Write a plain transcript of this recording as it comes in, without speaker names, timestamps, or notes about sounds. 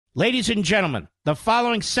Ladies and gentlemen, the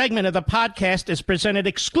following segment of the podcast is presented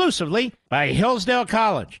exclusively by Hillsdale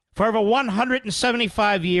College. For over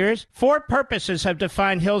 175 years, four purposes have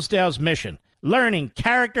defined Hillsdale's mission: learning,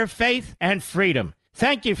 character, faith, and freedom.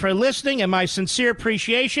 Thank you for listening, and my sincere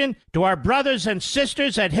appreciation to our brothers and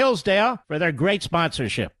sisters at Hillsdale for their great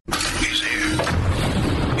sponsorship. He's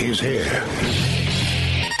here. He's here.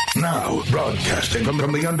 Now, broadcasting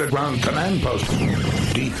from the underground command post,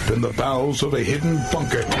 deep in the bowels of a hidden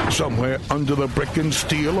bunker, somewhere under the brick and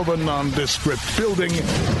steel of a nondescript building,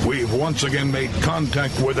 we've once again made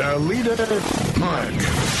contact with our leader, Mark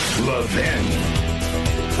Levin.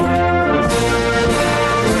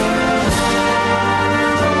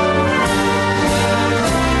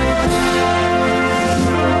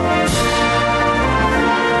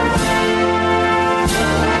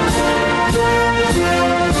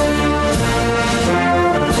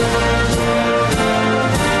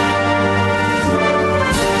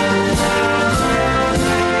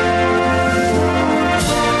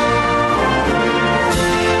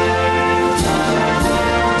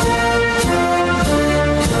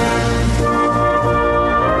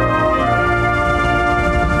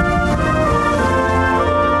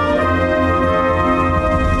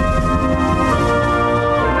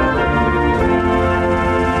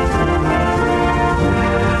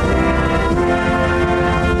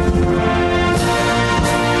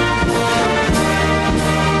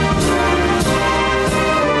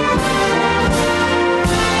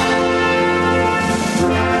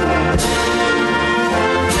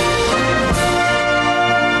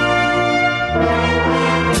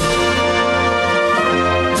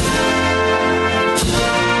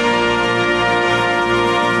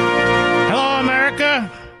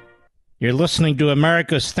 You're listening to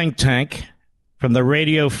America's Think Tank from the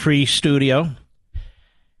Radio Free Studio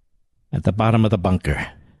at the bottom of the bunker.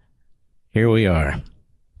 Here we are.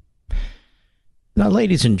 Now,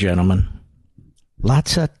 ladies and gentlemen,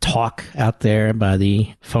 lots of talk out there by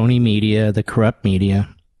the phony media, the corrupt media,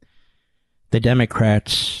 the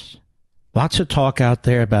Democrats. Lots of talk out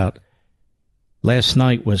there about last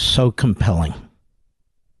night was so compelling.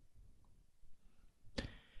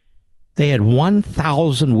 They had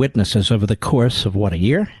 1,000 witnesses over the course of, a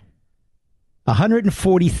year?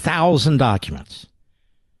 140,000 documents.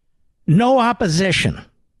 No opposition.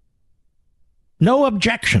 No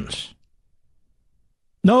objections.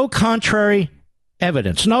 No contrary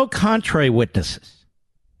evidence. No contrary witnesses.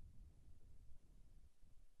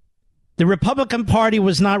 The Republican Party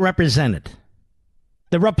was not represented.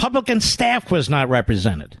 The Republican staff was not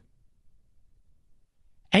represented.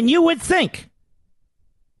 And you would think,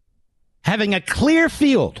 having a clear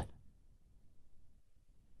field,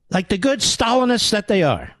 like the good Stalinists that they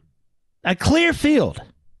are, a clear field,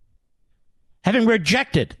 having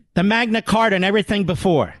rejected the Magna Carta and everything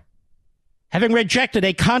before, having rejected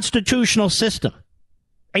a constitutional system,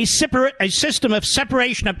 a system of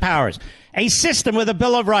separation of powers, a system with a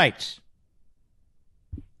Bill of Rights,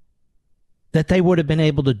 that they would have been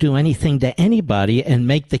able to do anything to anybody and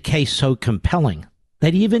make the case so compelling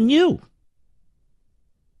that even you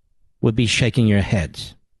would be shaking your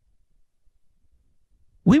heads.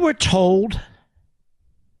 We were told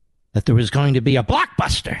that there was going to be a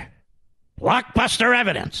blockbuster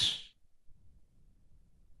evidence.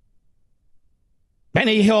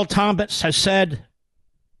 Benny Hill Thompson has said,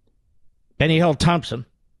 Benny Hill Thompson,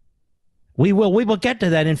 we will get to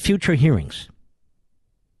that in future hearings.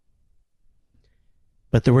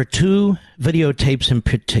 But there were two videotapes in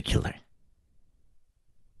particular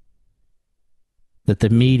that the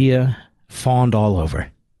media fawned all over.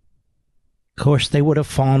 Of course, they would have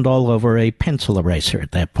fawned all over a pencil eraser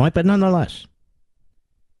at that point, but nonetheless,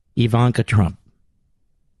 Ivanka Trump.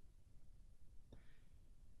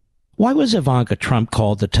 Why was Ivanka Trump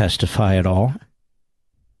called to testify at all?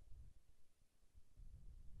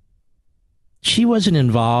 She wasn't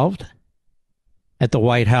involved at the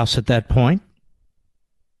White House at that point.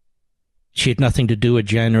 She had nothing to do with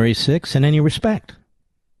January 6th in any respect.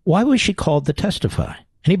 Why was she called to testify?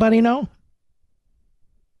 Anybody know?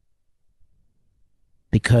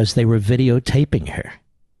 Because they were videotaping her.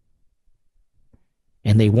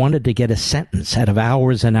 And they wanted to get a sentence out of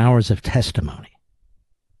hours and hours of testimony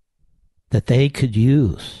that they could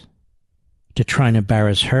use to try and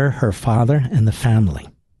embarrass her, her father, and the family.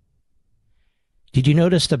 Did you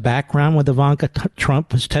notice the background when Ivanka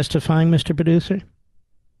Trump was testifying, Mr. Producer?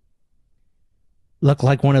 Looked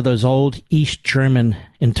like one of those old East German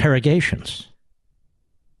interrogations.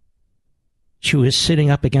 She was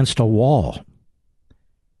sitting up against a wall.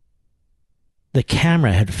 The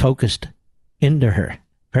camera had focused into her,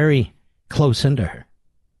 very close into her.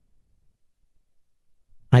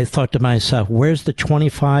 I thought to myself, where's the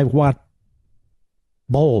 25-watt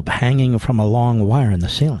bulb hanging from a long wire in the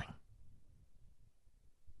ceiling?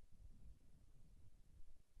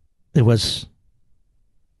 It was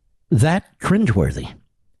that cringeworthy.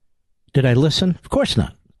 Did I listen? Of course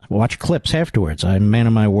not. I watched clips afterwards. I'm a man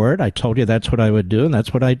of my word. I told you that's what I would do, and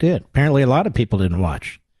that's what I did. Apparently, a lot of people didn't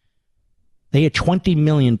watch. They had 20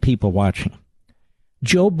 million people watching.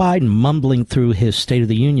 Joe Biden, mumbling through his State of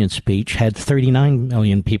the Union speech, had 39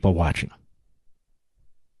 million people watching.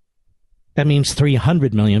 That means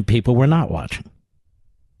 300 million people were not watching.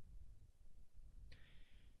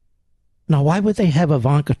 Now, why would they have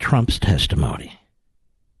Ivanka Trump's testimony?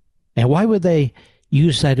 And why would they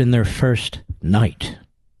use that in their first night?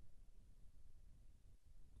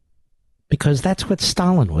 Because that's what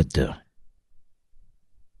Stalin would do.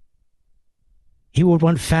 He would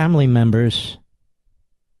want family members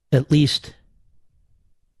at least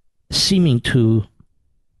seeming to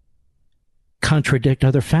contradict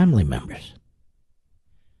other family members.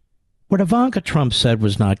 What Ivanka Trump said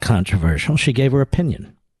was not controversial. She gave her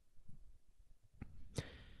opinion.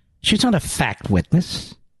 She's not a fact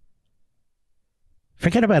witness.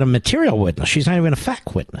 Forget about a material witness. She's not even a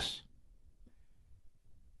fact witness.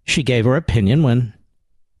 She gave her opinion when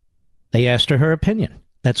they asked her opinion.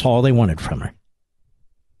 That's all they wanted from her.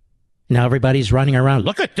 Now everybody's running around.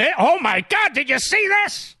 Look at that. Oh, my God. Did you see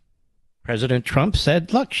this? President Trump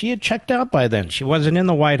said, look, she had checked out by then. She wasn't in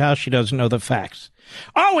the White House. She doesn't know the facts.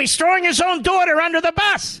 Oh, he's throwing his own daughter under the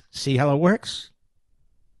bus. See how it works?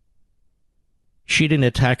 She didn't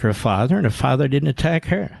attack her father, and her father didn't attack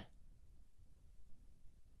her.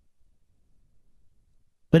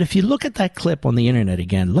 But if you look at that clip on the internet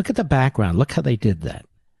again, look at the background. Look how they did that.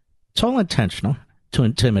 It's all intentional to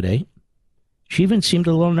intimidate. She even seemed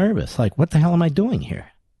a little nervous, like, what the hell am I doing here?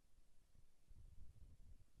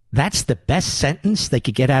 That's the best sentence they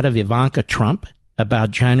could get out of Ivanka Trump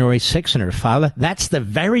about January 6th and her father. That's the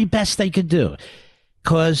very best they could do,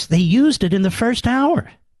 because they used it in the first hour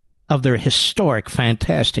of their historic,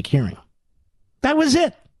 fantastic hearing. That was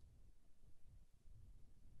it.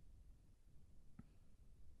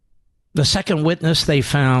 The second witness they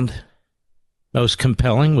found most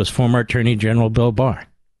compelling was former Attorney General Bill Barr.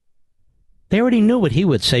 They already knew what he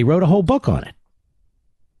would say, wrote a whole book on it.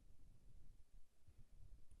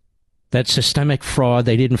 That systemic fraud,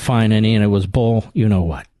 they didn't find any, and it was bull, you know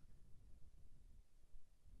what.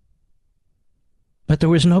 But there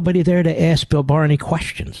was nobody there to ask Bill Barr any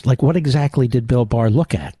questions. Like, what exactly did Bill Barr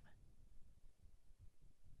look at?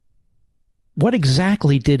 What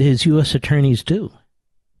exactly did his U.S. attorneys do?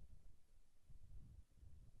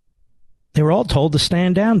 They were all told to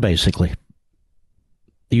stand down, basically.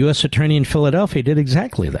 The U.S. attorney in Philadelphia did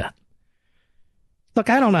exactly that. Look,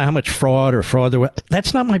 I don't know how much fraud there was.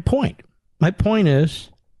 That's not my point. My point is,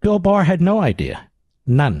 Bill Barr had no idea.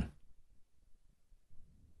 None.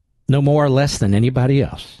 No more or less than anybody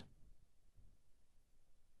else.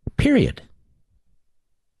 Period.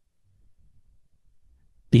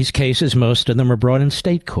 These cases, most of them are brought in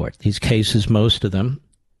state court. These cases, most of them,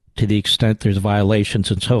 to the extent there's violations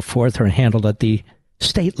and so forth, are handled at the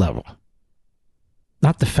state level,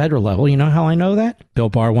 not the federal level. You know how I know that? Bill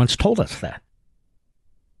Barr once told us that.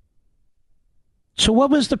 So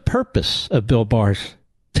what was the purpose of Bill Barr's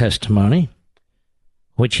testimony,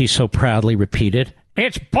 which he so proudly repeated?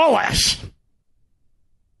 It's bullish.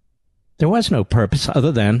 There was no purpose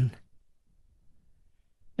other than,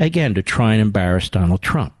 again, to try and embarrass Donald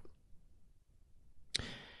Trump.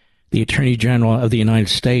 The Attorney General of the United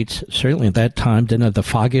States, certainly at that time, didn't have the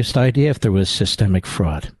foggiest idea if there was systemic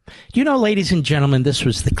fraud. You know, ladies and gentlemen, this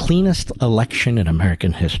was the cleanest election in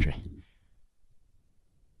American history.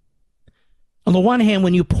 On the one hand,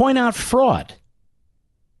 when you point out fraud,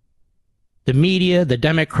 the media, the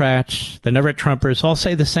Democrats, the never-Trumpers all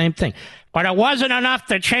say the same thing. But it wasn't enough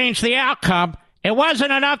to change the outcome. It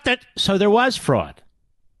wasn't enough that... So there was fraud.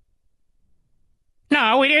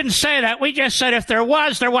 No, we didn't say that. We just said if there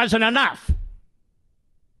wasn't enough.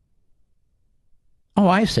 Oh,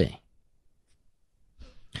 I see.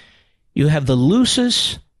 You have the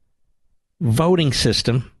loosest voting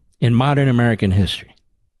system in modern American history.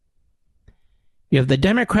 You have the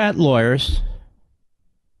Democrat lawyers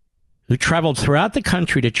who traveled throughout the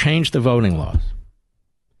country to change the voting laws.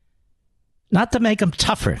 Not to make them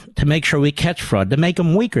tougher, to make sure we catch fraud, to make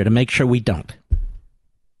them weaker, to make sure we don't.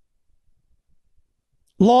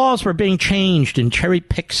 Laws were being changed in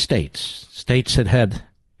cherry-picked states, states that had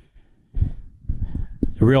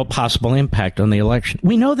a real possible impact on the election.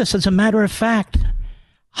 We know this as a matter of fact.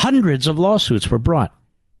 Hundreds of lawsuits were brought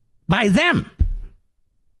by them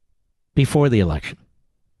before the election.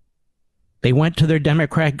 They went to their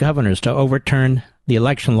Democrat governors to overturn the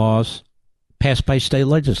election laws passed by state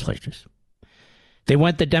legislatures. They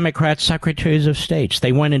went to Democrat secretaries of states.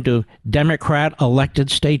 They went into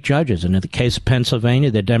Democrat-elected state judges. And in the case of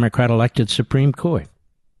Pennsylvania, the Democrat-elected Supreme Court.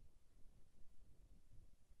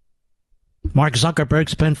 Mark Zuckerberg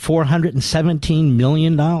spent $417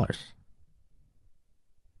 million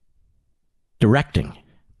directing,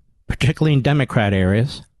 particularly in Democrat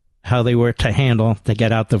areas, how they were to handle, to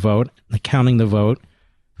get out the vote, the counting the vote,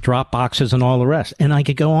 drop boxes, and all the rest. And I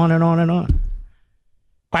could go on and on and on.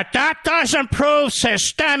 But that doesn't prove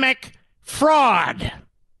systemic fraud.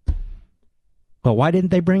 Well, why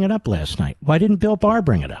didn't they bring it up last night? Why didn't Bill Barr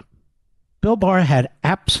bring it up? Bill Barr had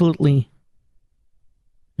absolutely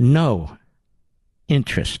no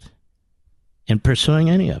interest in pursuing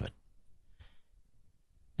any of it.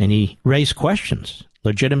 And he raised questions,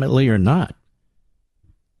 legitimately or not,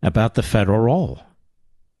 about the federal role.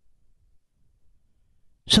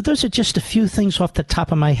 So those are just a few things off the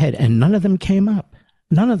top of my head, and none of them came up.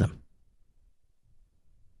 None of them.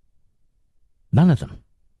 None of them.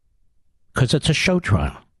 Because it's a show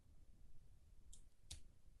trial.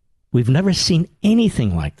 We've never seen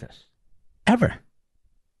anything like this, ever,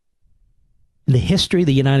 in the history of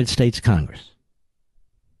the United States Congress.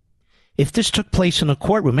 If this took place in a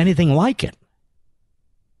courtroom, anything like it,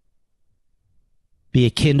 be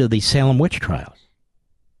akin to the Salem witch trials.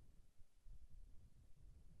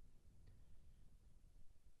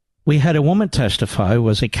 We had a woman testify who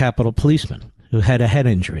was a Capitol policeman who had a head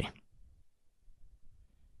injury.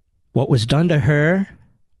 What was done to her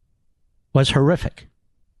was horrific.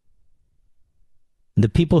 The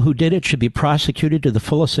people who did it should be prosecuted to the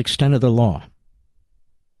fullest extent of the law.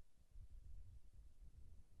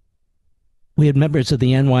 We had members of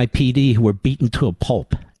the NYPD who were beaten to a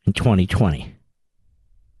pulp in 2020,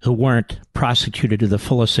 who weren't prosecuted to the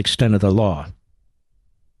fullest extent of the law,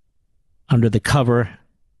 under the cover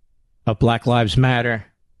of Black Lives Matter,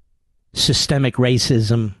 systemic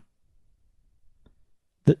racism,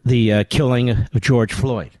 the killing of George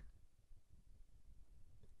Floyd.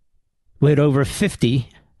 We had over 50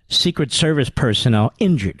 Secret Service personnel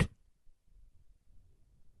injured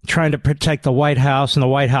trying to protect the White House and the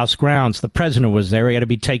White House grounds. The president was there. He had to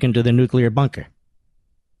be taken to the nuclear bunker.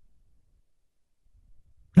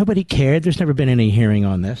 Nobody cared. There's never been any hearing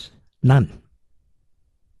on this. None.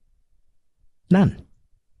 None.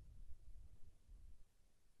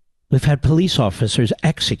 We've had police officers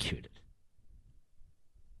executed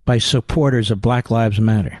by supporters of Black Lives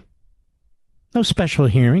Matter. No special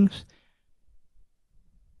hearings.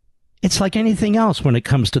 It's like anything else when it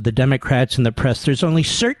comes to the Democrats and the press. There's only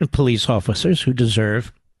certain police officers who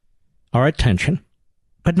deserve our attention,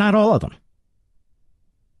 but not all of them.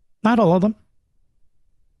 Not all of them.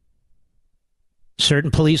 Certain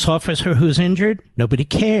police officer who's injured, nobody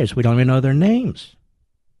cares. We don't even know their names.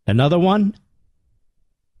 Another one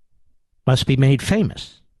must be made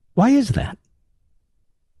famous. Why is that?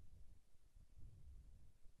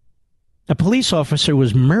 A police officer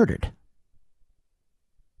was murdered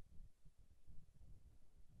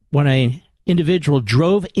when an individual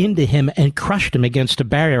drove into him and crushed him against a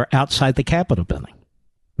barrier outside the Capitol building.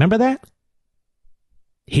 Remember that?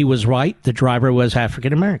 He was right. The driver was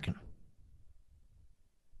African American.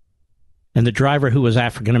 And the driver, who was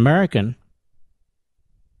African American,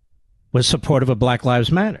 was supportive of Black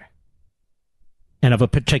Lives Matter and of a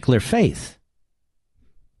particular faith.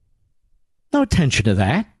 No attention to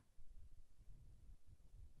that.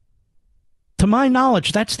 To my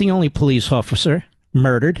knowledge, that's the only police officer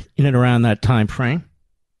murdered in and around that time frame.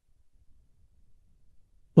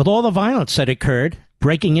 With all the violence that occurred,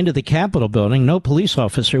 breaking into the Capitol building, no police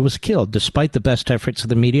officer was killed, despite the best efforts of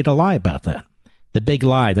the media to lie about that. The big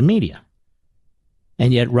lie, the media.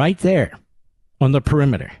 And yet right there, on the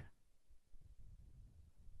perimeter,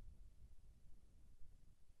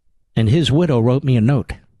 and his widow wrote me a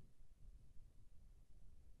note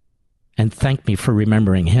and thanked me for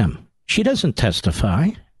remembering him. She doesn't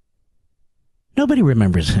testify. Nobody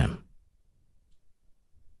remembers him.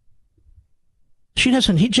 She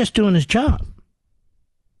doesn't. He's just doing his job.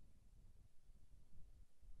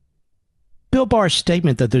 Bill Barr's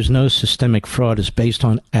statement that there's no systemic fraud is based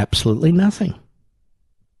on absolutely nothing.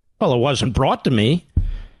 Well, it wasn't brought to me.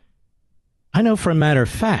 I know for a matter of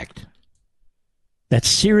fact that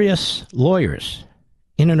serious lawyers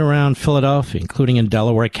in and around Philadelphia, including in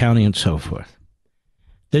Delaware County and so forth,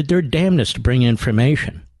 that they're damnedest to bring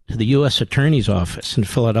information to the U.S. Attorney's Office in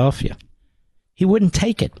Philadelphia. He wouldn't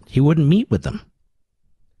take it. He wouldn't meet with them.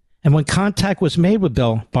 And when contact was made with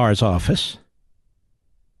Bill Barr's office,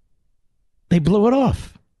 they blew it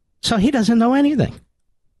off. So he doesn't know anything.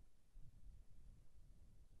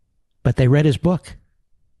 But they read his book.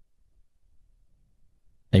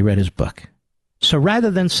 They read his book. So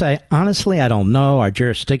rather than say, honestly, I don't know, our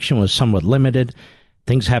jurisdiction was somewhat limited,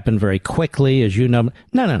 things happened very quickly, as you know.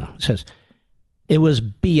 No. It says, it was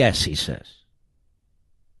BS, he says.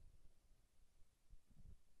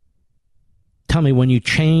 Tell me, when you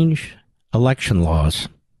change election laws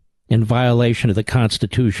in violation of the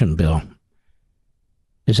Constitution, Bill,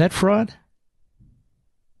 is that fraud?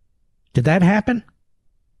 Did that happen?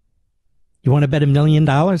 You want to bet $1 million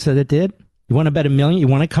that it did? You want to bet $1 million? You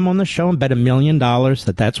want to come on the show and bet $1 million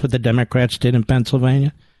that that's what the Democrats did in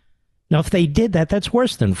Pennsylvania? Now, if they did that, that's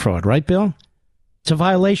worse than fraud, right, Bill? It's a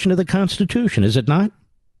violation of the Constitution, is it not?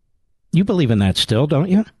 You believe in that still, don't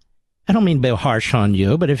you? I don't mean to be harsh on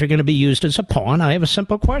you, but if you're going to be used as a pawn, I have a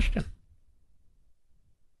simple question.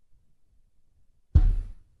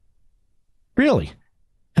 Really?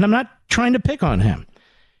 And I'm not trying to pick on him.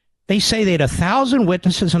 They say they had 1,000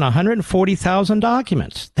 witnesses and 140,000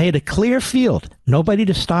 documents. They had a clear field. Nobody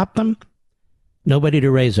to stop them. Nobody to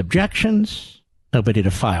raise objections. Nobody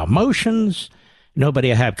to file motions. Nobody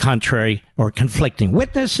to have contrary or conflicting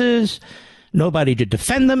witnesses. Nobody to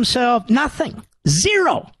defend themselves. Nothing.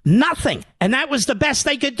 Zero. Nothing. And that was the best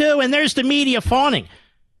they could do. And there's the media fawning.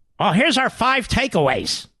 Oh, here's our 5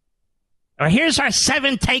 takeaways. Or here's our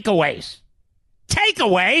 7 takeaways.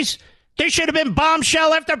 Takeaways? There should have been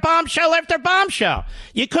bombshell after bombshell after bombshell.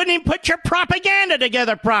 You couldn't even put your propaganda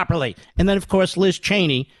together properly. And then, of course, Liz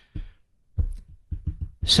Cheney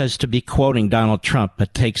says to be quoting Donald Trump,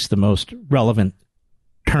 but takes the most relevant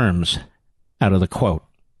terms out of the quote.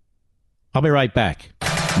 I'll be right back.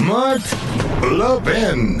 Mark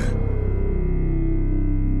Levin.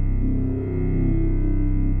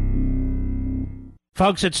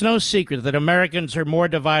 Folks, it's no secret that Americans are more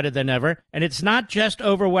divided than ever, and it's not just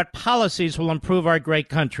over what policies will improve our great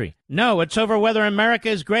country. No, it's over whether America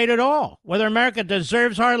is great at all, whether America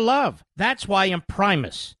deserves our love. That's why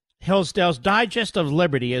Imprimis, Hillsdale's Digest of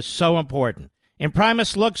Liberty, is so important.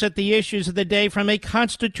 Imprimis looks at the issues of the day from a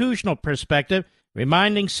constitutional perspective,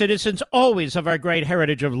 reminding citizens always of our great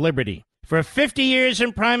heritage of liberty. For 50 years,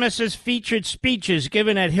 Imprimis has featured speeches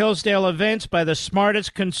given at Hillsdale events by the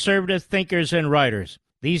smartest conservative thinkers and writers.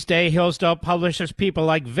 These days, Hillsdale publishes people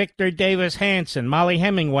like Victor Davis Hanson, Molly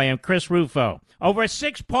Hemingway, and Chris Rufo. Over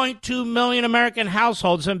 6.2 million American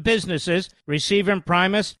households and businesses receive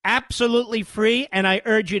Imprimis absolutely free, and I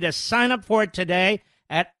urge you to sign up for it today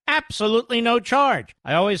at absolutely no charge.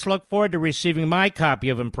 I always look forward to receiving my copy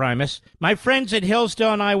of Imprimis. My friends at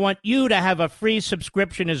Hillsdale and I want you to have a free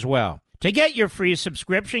subscription as well. To get your free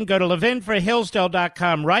subscription, go to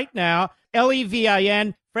levinforhillsdale.com right now,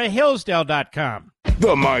 Levin for Hillsdale.com.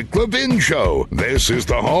 The Mike Levin Show. This is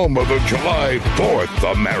the home of the July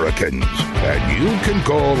 4th Americans. And you can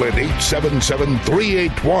call at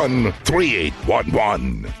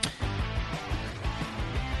 877-381-3811.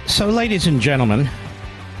 So, ladies and gentlemen,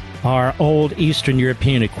 our old Eastern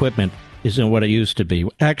European equipment isn't what it used to be.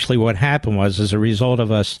 Actually, what happened was, as a result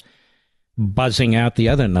of us buzzing out the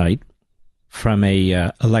other night from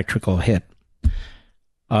a electrical hit,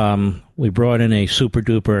 we brought in a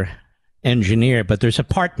super-duper engineer, but there's a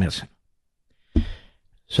part missing.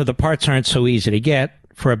 So the parts aren't so easy to get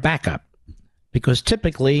for a backup, because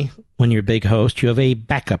typically, when you're a big host, you have a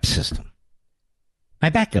backup system. My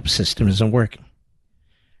backup system isn't working.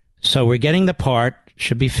 So we're getting the part,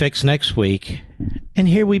 should be fixed next week, and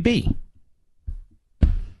here we be.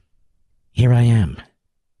 Here I am.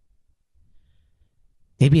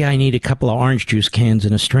 Maybe I need a couple of orange juice cans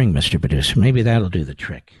and a string, Mr. Producer. Maybe that'll do the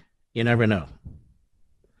trick. You never know.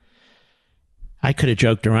 I could have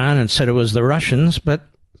joked around and said it was the Russians, but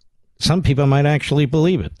some people might actually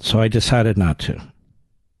believe it, so I decided not to.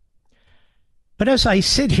 But as I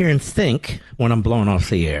sit here and think, when I'm blown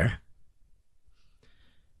off the air,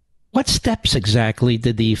 what steps exactly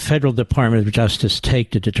did the Federal Department of Justice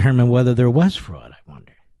take to determine whether there was fraud, I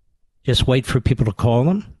wonder? Just wait for people to call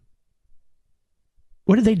them?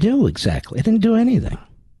 What did they do exactly? They didn't do anything.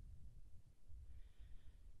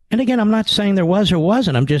 And again, I'm not saying there was or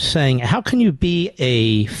wasn't. I'm just saying, how can you be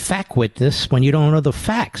a fact witness when you don't know the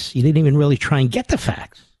facts? You didn't even really try and get the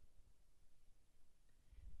facts.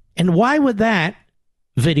 And why would that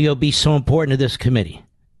video be so important to this committee?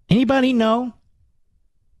 Anybody know?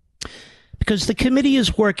 Because the committee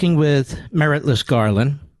is working with Meritless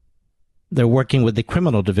Garland. They're working with the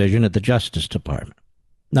criminal division at the Justice Department.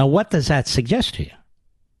 Now, what does that suggest to you?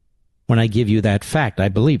 When I give you that fact, I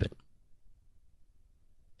believe it.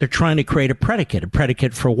 They're trying to create a predicate. A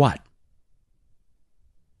predicate for what?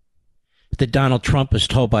 That Donald Trump was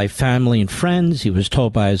told by family and friends. He was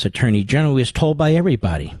told by his attorney general. He was told by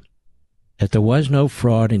everybody. that there was no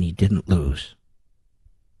fraud and he didn't lose.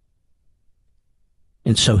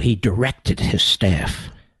 And so he directed his staff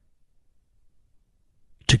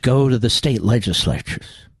to go to the state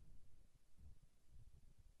legislatures.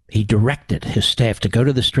 He directed his staff to go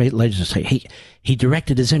to the state legislatures. He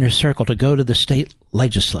directed his inner circle to go to the state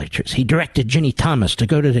legislatures. He directed Ginny Thomas to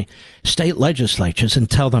go to the state legislatures and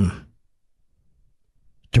tell them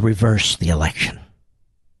to reverse the election.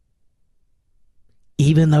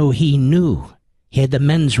 Even though he knew, he had the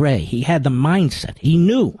mens rea, he had the mindset, he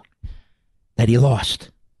knew that he lost.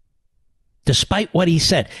 Despite what he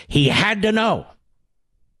said, he had to know.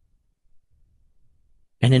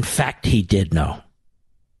 And in fact, he did know.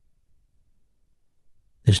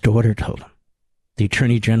 His daughter told him. The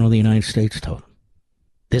Attorney General of the United States told him.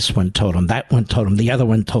 This one told him. That one told him. The other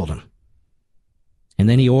one told him. And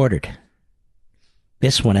then he ordered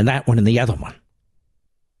this one and that one and the other one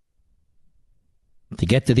to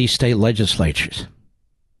get to these state legislatures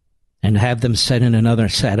and have them set in another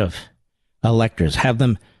set of electors, have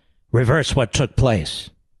them reverse what took place.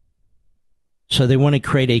 So they want to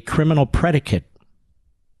create a criminal predicate.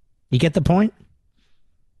 You get the point?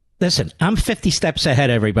 Listen, I'm 50 steps ahead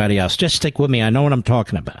of everybody else. Just stick with me. I know what I'm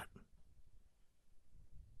talking about.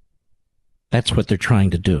 That's what they're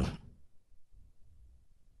trying to do.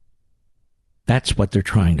 That's what they're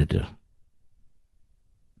trying to do.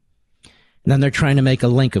 And then they're trying to make a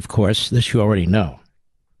link, of course, this you already know,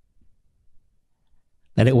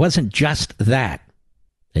 that it wasn't just that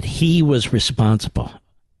he was responsible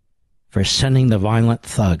for sending the violent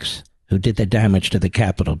thugs who did the damage to the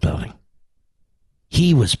Capitol building.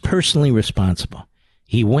 He was personally responsible.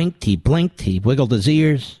 He winked, he blinked, he wiggled his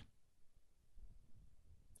ears.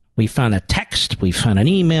 We found a text, we found an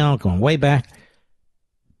email going way back.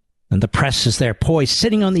 And the press is there poised,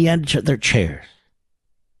 sitting on the edge of their chairs.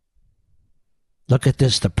 Look at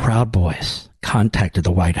this, the Proud Boys contacted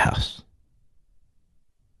the White House.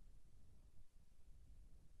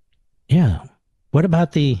 Yeah. What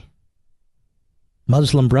about the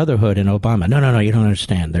Muslim Brotherhood in Obama? No, you don't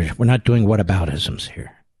understand. We're not doing whataboutisms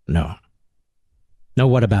here. No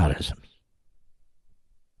whataboutisms.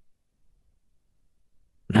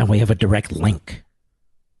 Now we have a direct link.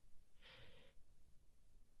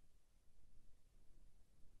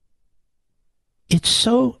 It's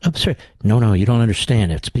so absurd. No, you don't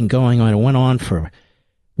understand. It's been going on. It went on for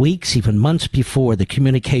weeks, even months before the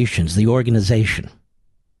communications, the organization.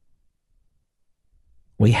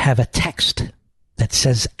 We have a text that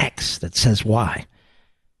says X, that says Y.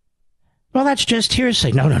 Well, that's just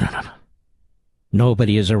hearsay. No.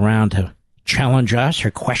 Nobody is around to challenge us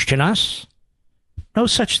or question us. No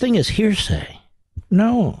such thing as hearsay.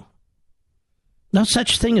 No. No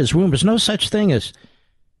such thing as rumors. No such thing as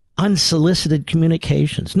unsolicited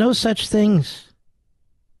communications. No such things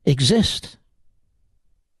exist.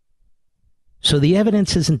 So the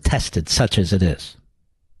evidence isn't tested, such as it is.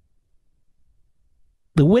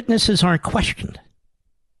 The witnesses aren't questioned.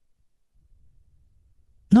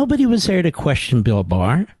 Nobody was there to question Bill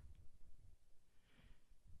Barr.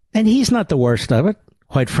 And he's not the worst of it,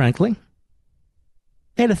 quite frankly.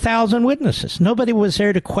 They had 1,000 witnesses. Nobody was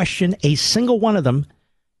there to question a single one of them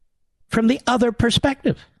from the other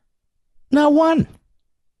perspective. Not one.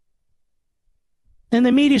 And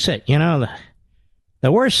the media said,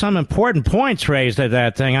 there were some important points raised at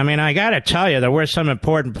that thing. I mean, I got to tell you, there were some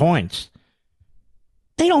important points.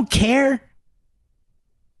 They don't care.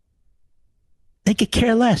 They could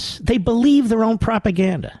care less. They believe their own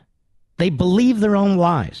propaganda. They believe their own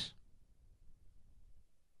lies.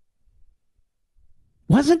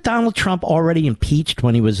 Wasn't Donald Trump already impeached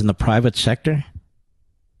when he was in the private sector?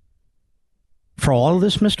 For all of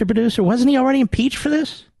this, Mr. Producer? Wasn't he already impeached for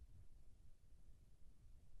this?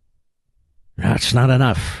 No, it's not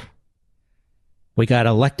enough. We got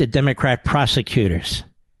elected Democrat prosecutors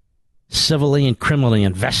civilly and criminally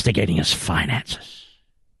investigating his finances.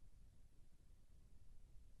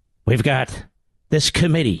 We've got this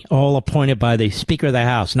committee, all appointed by the Speaker of the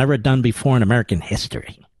House, never done before in American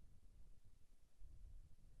history.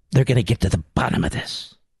 They're going to get to the bottom of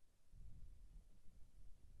this.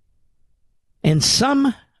 And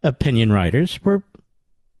some opinion writers were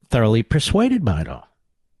thoroughly persuaded by it all.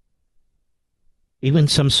 Even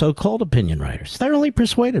some so-called opinion writers, thoroughly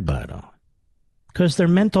persuaded by it all. Because they're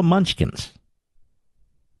mental munchkins.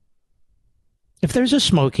 If there's a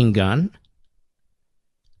smoking gun,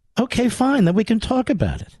 okay, fine, then we can talk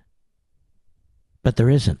about it. But there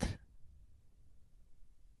isn't.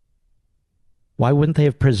 Why wouldn't they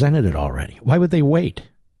have presented it already? Why would they wait?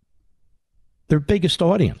 Their biggest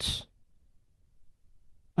audience,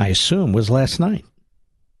 I assume, was last night.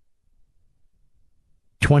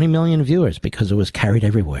 20 million viewers because it was carried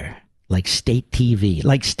everywhere. Like state TV.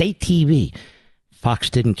 Like state TV. Fox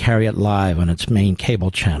didn't carry it live on its main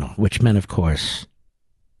cable channel, which meant, of course,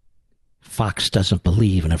 Fox doesn't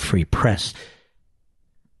believe in a free press.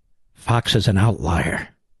 Fox is an outlier.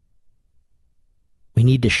 We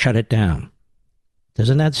need to shut it down.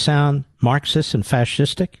 Doesn't that sound Marxist and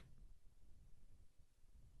fascistic?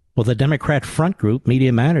 Well, the Democrat front group,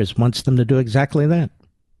 Media Matters, wants them to do exactly that.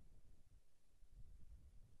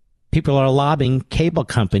 People are lobbying cable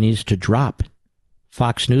companies to drop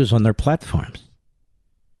Fox News on their platforms.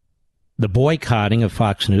 The boycotting of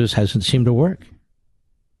Fox News hasn't seemed to work.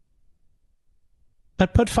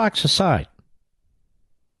 But put Fox aside.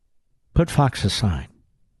 Put Fox aside.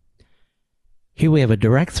 Here we have a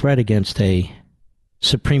direct threat against a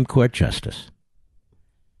Supreme Court justice.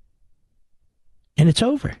 And it's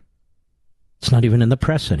over. It's not even in the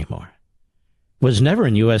press anymore. Was never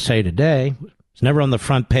in USA Today. It's never on the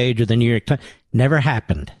front page of the New York Times. Never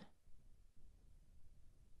happened.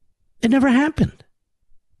 It never happened.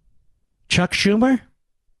 Chuck Schumer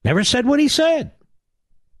never said what he said.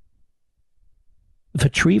 If a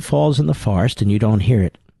tree falls in the forest and you don't hear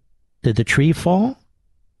it, did the tree fall?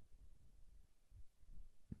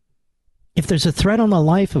 If there's a threat on the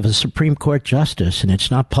life of a Supreme Court justice and it's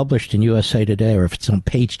not published in USA Today, or if it's on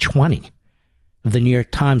page 20 of the New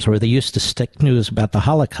York Times where they used to stick news about the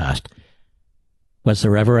Holocaust, was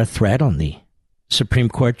there ever a threat on the Supreme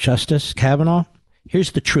Court Justice Kavanaugh?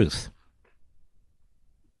 Here's the truth.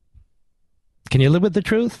 Can you live with the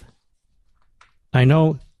truth? I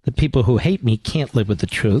know the people who hate me can't live with the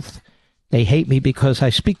truth. They hate me because I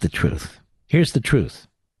speak the truth. Here's the truth.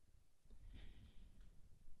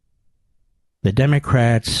 The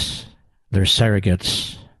Democrats, their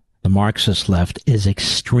surrogates, the Marxist left is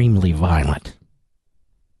extremely violent.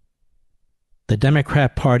 The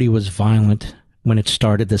Democrat Party was violent when it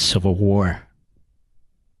started the Civil War.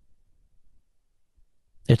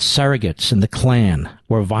 Its surrogates in the Klan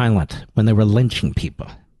were violent when they were lynching people,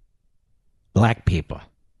 black people,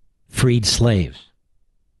 freed slaves,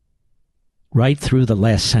 right through the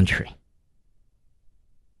last century.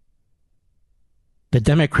 The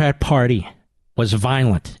Democrat Party was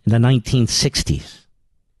violent in the 1960s,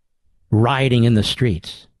 rioting in the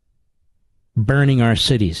streets, burning our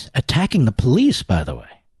cities, attacking the police, by the way.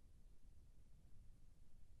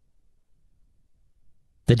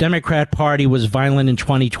 The Democrat Party was violent in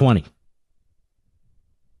 2020,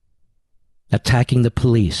 attacking the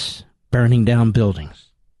police, burning down buildings.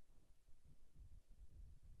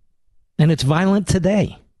 And it's violent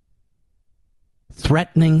today,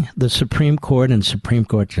 threatening the Supreme Court and Supreme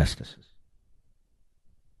Court justices.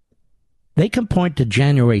 They can point to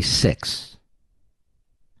January 6th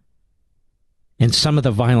and some of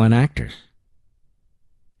the violent actors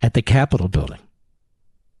at the Capitol building.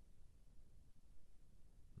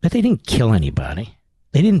 But they didn't kill anybody.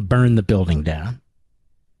 They didn't burn the building down.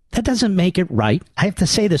 That doesn't make it right. I have to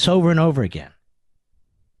say this over and over again.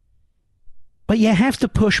 But you have to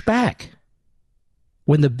push back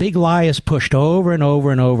when the big lie is pushed over and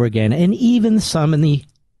over and over again, and even some in the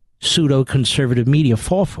pseudo-conservative media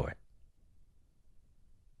fall for it.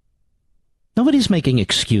 Nobody's making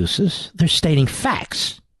excuses. They're stating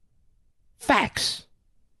facts. Facts.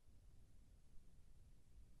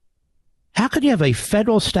 How could you have a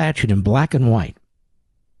federal statute in black and white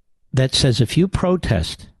that says if you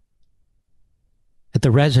protest at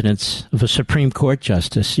the residence of a Supreme Court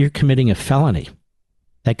justice, you're committing a felony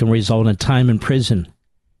that can result in time in prison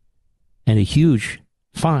and a huge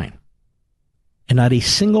fine? And not a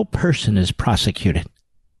single person is prosecuted.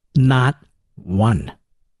 Not one.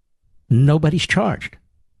 Nobody's charged.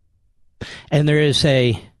 And there is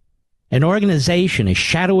an organization, a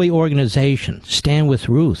shadowy organization, Stand With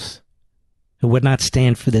Ruth, who would not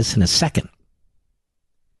stand for this in a second.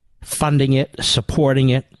 Funding it, supporting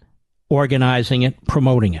it, organizing it,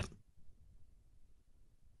 promoting it.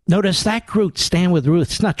 Notice that group, Stand With Ruth,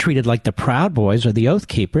 it's not treated like the Proud Boys or the Oath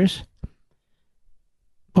Keepers.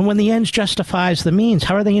 But when the ends justifies the means,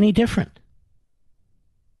 how are they any different?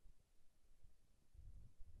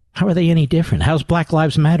 How are they any different? How's Black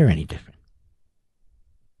Lives Matter any different?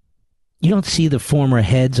 You don't see the former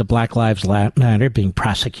heads of Black Lives Matter being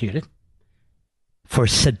prosecuted for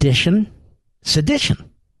sedition.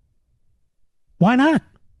 Sedition. Why not?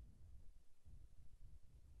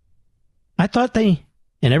 I thought they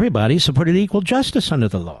and everybody supported equal justice under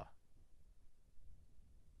the law.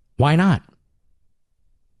 Why not?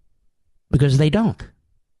 Because they don't.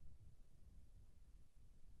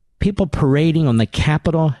 People parading on the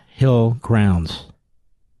Capitol Hill grounds.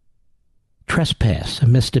 Trespass, a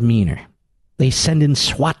misdemeanor. They send in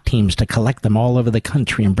SWAT teams to collect them all over the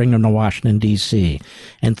country and bring them to Washington, D.C.,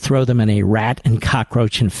 and throw them in a rat and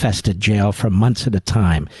cockroach-infested jail for months at a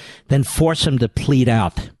time, then force them to plead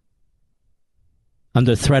out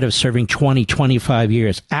under threat of serving 20, 25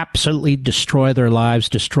 years, absolutely destroy their lives,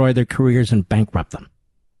 destroy their careers, and bankrupt them.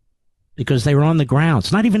 Because they were on the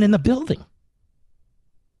grounds, not even in the building.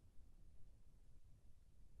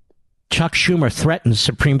 Chuck Schumer threatens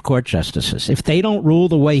Supreme Court justices. If they don't rule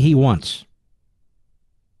the way he wants,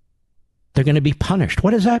 they're going to be punished.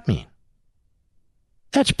 What does that mean?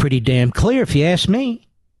 That's pretty damn clear if you ask me.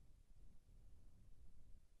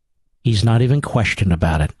 He's not even questioned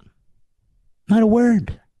about it. Not a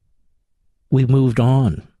word. We moved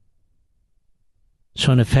on.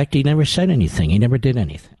 So in effect, he never said anything. He never did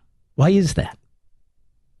anything. Why is that?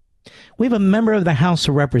 We have a member of the House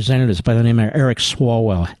of Representatives by the name of Eric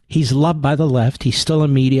Swalwell. He's loved by the left. He's still a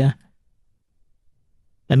media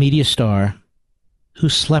star who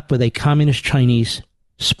slept with a communist Chinese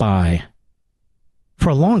spy for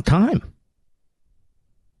a long time.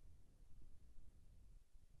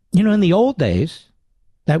 You know, in the old days,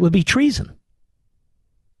 that would be treason.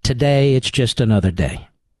 Today, it's just another day.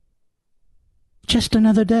 Just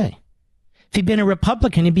another day. If he'd been a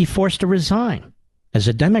Republican, he'd be forced to resign. As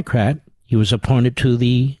a Democrat, he was appointed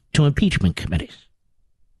to impeachment committees.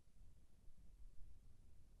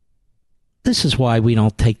 This is why we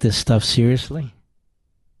don't take this stuff seriously.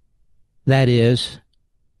 That is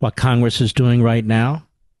what Congress is doing right now.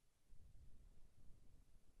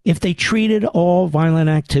 If they treated all violent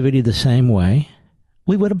activity the same way,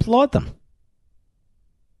 we would applaud them.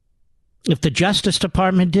 If the Justice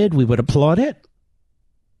Department did, we would applaud it.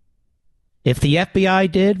 If the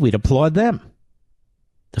FBI did, we'd applaud them.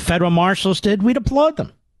 The federal marshals did, we'd applaud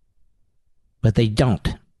them. But they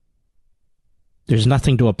don't. There's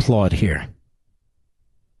nothing to applaud here.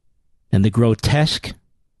 And the grotesque,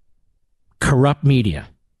 corrupt media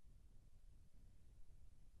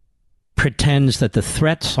pretends that the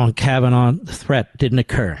threats on Kavanaugh, the threat didn't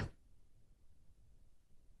occur.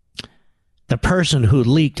 The person who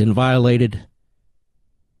leaked and violated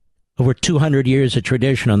over 200 years of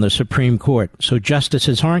tradition on the Supreme Court, so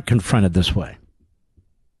justices aren't confronted this way,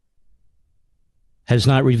 has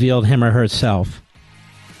not revealed him or herself.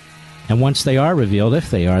 And once they are revealed, if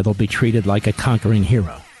they are, they'll be treated like a conquering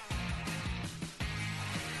hero.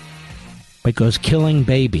 Because killing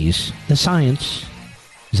babies, the science,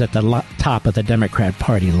 is at the top of the Democrat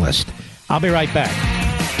Party list. I'll be right back.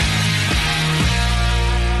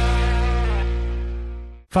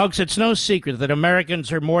 Folks, it's no secret that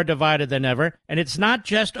Americans are more divided than ever, and it's not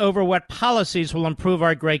just over what policies will improve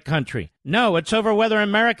our great country. No, it's over whether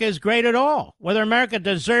America is great at all, whether America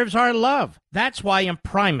deserves our love. That's why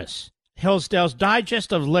Imprimis, Hillsdale's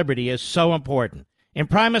Digest of Liberty, is so important.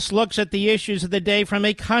 Imprimis looks at the issues of the day from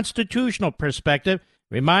a constitutional perspective,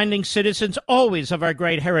 reminding citizens always of our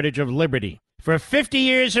great heritage of liberty. For 50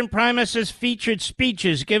 years, Imprimis has featured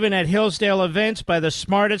speeches given at Hillsdale events by the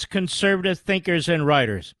smartest conservative thinkers and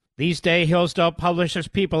writers. These days, Hillsdale publishes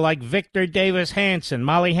people like Victor Davis Hanson,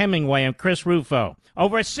 Molly Hemingway, and Chris Rufo.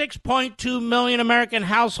 Over 6.2 million American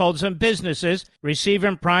households and businesses receive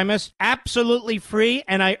Imprimis absolutely free,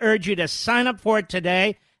 and I urge you to sign up for it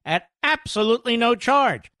today at absolutely no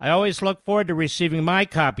charge. I always look forward to receiving my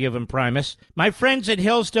copy of Imprimis. My friends at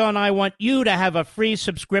Hillsdale and I want you to have a free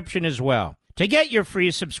subscription as well. To get your free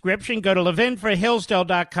subscription, go to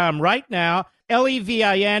levinforhillsdale.com right now,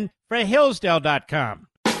 Levin for Hillsdale.com.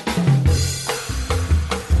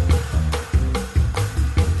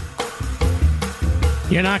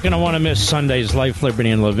 You're not going to want to miss Sunday's Life, Liberty,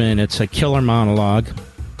 and Levin. It's a killer monologue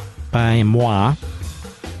by moi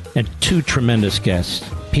and two tremendous guests,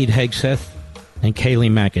 Pete Hegseth and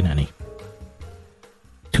Kayleigh McEnany.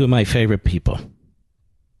 Two of my favorite people.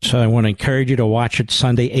 So I want to encourage you to watch it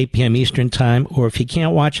Sunday, 8 p.m. Eastern Time, or if you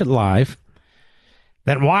can't watch it live,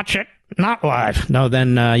 then watch it not live. No,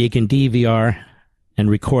 then you can DVR and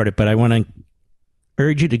record it. But I want to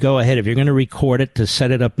urge you to go ahead, if you're going to record it, to set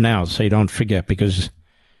it up now so you don't forget, because,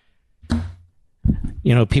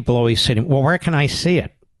 you know, people always say, well, where can I see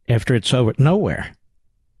it after it's over? Nowhere.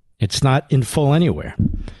 It's not in full anywhere.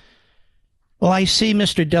 Well, I see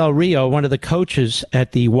Mr. Del Rio, one of the coaches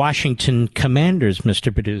at the Washington Commanders,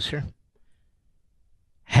 Mr. Producer,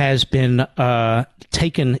 has been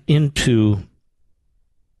taken into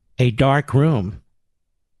a dark room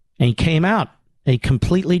and came out a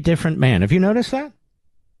completely different man. Have you noticed that?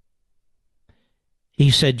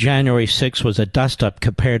 He said January 6th was a dust-up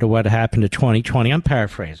compared to what happened to 2020. I'm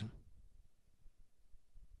paraphrasing.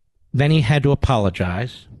 Then he had to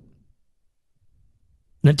apologize.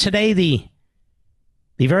 Now, today, the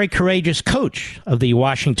the very courageous coach of the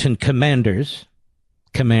Washington Commanders.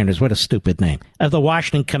 Commanders, what a stupid name. Of the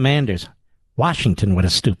Washington Commanders. Washington, what a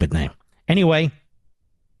stupid name. Anyway,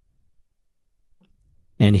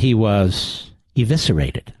 and he was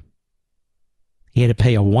eviscerated. He had to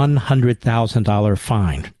pay a $100,000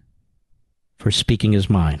 fine for speaking his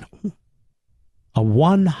mind. A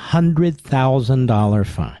 $100,000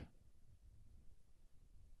 fine.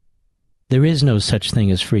 There is no such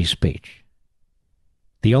thing as free speech.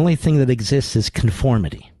 The only thing that exists is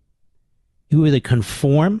conformity. You either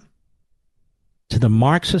conform to the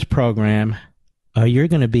Marxist program or you're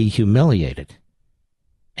going to be humiliated.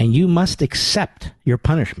 And you must accept your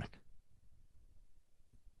punishment.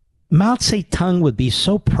 Mao Zedong would be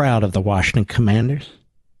so proud of the Washington Commanders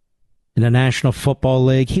in the National Football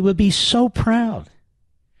League. He would be so proud.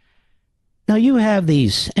 Now you have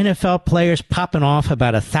these NFL players popping off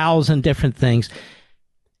about 1,000 different things.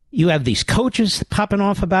 You have these coaches popping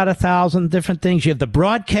off about 1,000 different things. You have the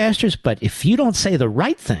broadcasters, but if you don't say the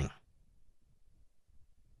right thing,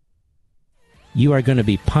 you are going to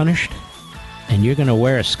be punished, and you're going to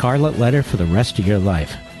wear a scarlet letter for the rest of your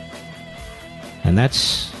life. And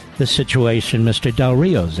that's the situation Mr. Del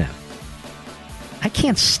Rio's in. I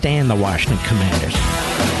can't stand the Washington Commanders.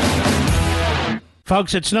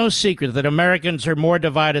 Folks, it's no secret that Americans are more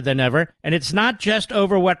divided than ever, and it's not just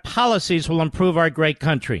over what policies will improve our great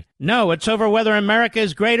country. No, it's over whether America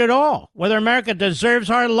is great at all, whether America deserves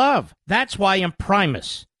our love. That's why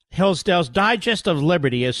Imprimis, Hillsdale's Digest of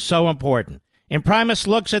Liberty, is so important. Imprimis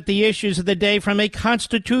looks at the issues of the day from a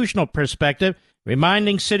constitutional perspective,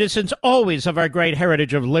 reminding citizens always of our great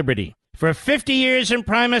heritage of liberty. For 50 years,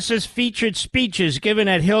 Imprimis has featured speeches given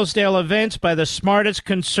at Hillsdale events by the smartest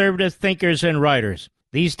conservative thinkers and writers.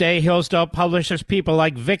 These days, Hillsdale publishes people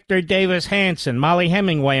like Victor Davis Hanson, Molly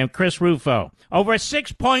Hemingway, and Chris Rufo. Over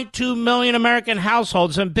 6.2 million American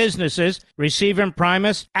households and businesses receive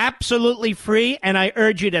Imprimis absolutely free, and I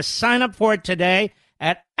urge you to sign up for it today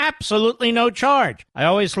at absolutely no charge. I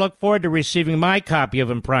always look forward to receiving my copy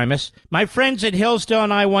of Imprimis. My friends at Hillsdale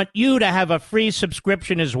and I want you to have a free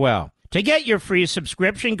subscription as well. To get your free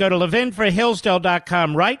subscription, go to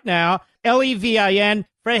levinforhillsdale.com right now, Levin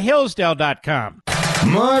for Hillsdale.com.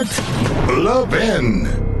 Mark Levin.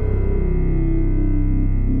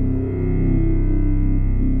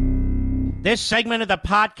 This segment of the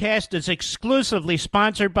podcast is exclusively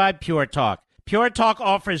sponsored by Pure Talk. Pure Talk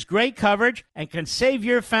offers great coverage and can save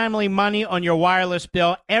your family money on your wireless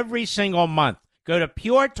bill every single month. Go to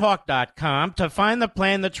puretalk.com to find the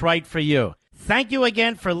plan that's right for you. Thank you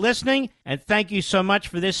again for listening, and thank you so much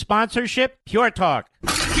for this sponsorship, Pure Talk.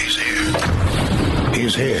 He's here.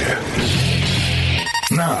 He's here.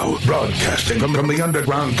 Now, broadcasting from the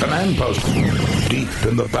underground command post, deep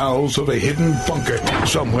in the bowels of a hidden bunker,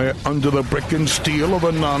 somewhere under the brick and steel of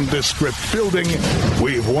a nondescript building,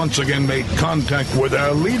 we've once again made contact with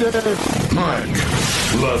our leader, Mark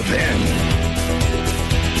Levin.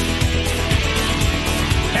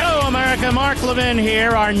 Hello, America. Mark Levin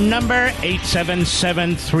here. Our number,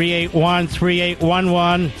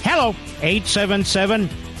 877-381-3811. Hello,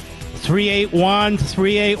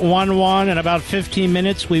 877-381-3811. In about 15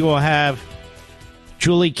 minutes, we will have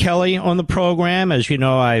Julie Kelly on the program. As you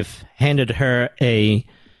know, I've handed her a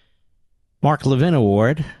Mark Levin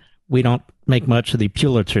Award. We don't make much of the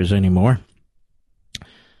Pulitzers anymore.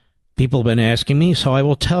 People have been asking me, so I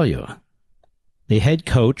will tell you. The head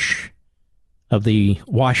coach of the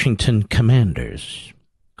Washington Commanders,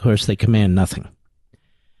 of course, they command nothing,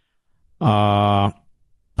 put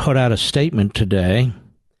out a statement today.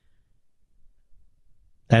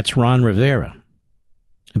 That's Ron Rivera,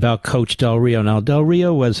 about Coach Del Rio. Now, Del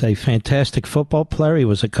Rio was a fantastic football player. He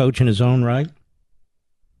was a coach in his own right.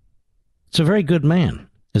 It's a very good man,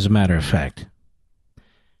 as a matter of fact.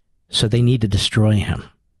 So they need to destroy him.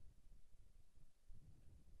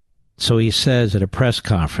 So he says at a press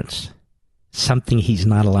conference something he's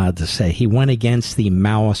not allowed to say. He went against the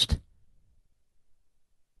Maoist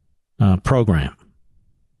program.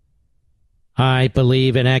 I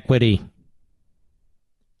believe in equity.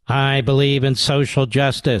 I believe in social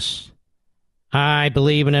justice. I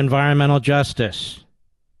believe in environmental justice.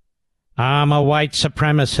 I'm a white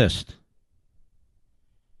supremacist.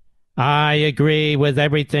 I agree with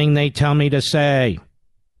everything they tell me to say.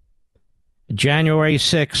 January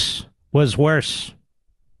 6th was worse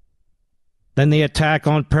than the attack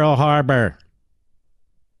on Pearl Harbor.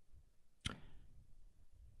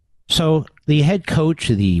 So the head coach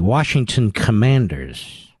of the Washington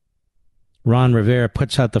Commanders, Ron Rivera,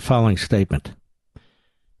 puts out the following statement.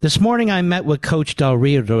 This morning I met with Coach Del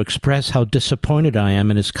Rio to express how disappointed I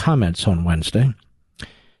am in his comments on Wednesday.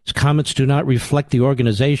 His comments do not reflect the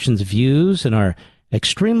organization's views and are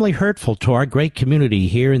extremely hurtful to our great community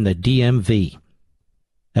here in the DMV.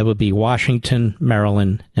 That would be Washington,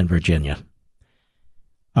 Maryland, and Virginia.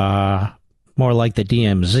 More like the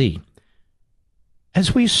DMZ.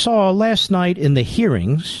 As we saw last night in the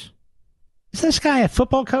hearings, is this guy a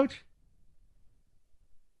football coach?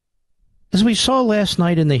 As we saw last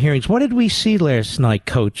night in the hearings, what did we see last night,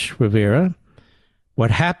 Coach Rivera?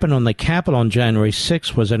 What happened on the Capitol on January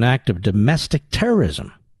 6th was an act of domestic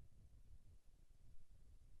terrorism.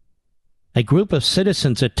 A group of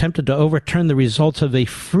citizens attempted to overturn the results of a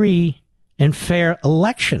free and fair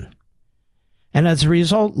election. And as a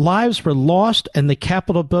result, lives were lost and the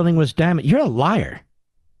Capitol building was damaged. You're a liar.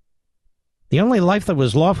 The only life that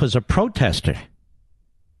was lost was a protester.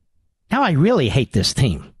 Now I really hate this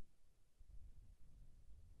team.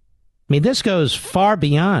 I mean, this goes far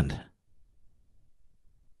beyond.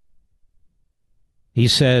 He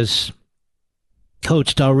says,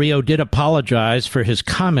 Coach Del Rio did apologize for his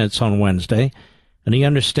comments on Wednesday, and he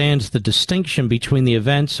understands the distinction between the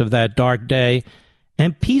events of that dark day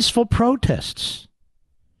and peaceful protests,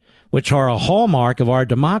 which are a hallmark of our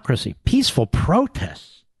democracy. Peaceful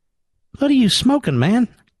protests? What are you smoking, man?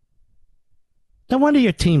 No wonder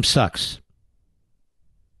your team sucks.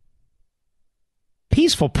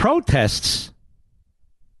 Peaceful protests?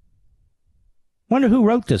 Wonder who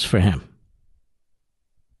wrote this for him.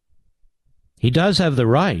 He does have the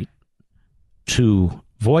right to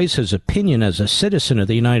voice his opinion as a citizen of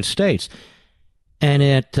the United States, and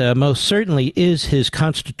it most certainly is his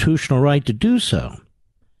constitutional right to do so.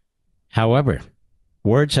 However,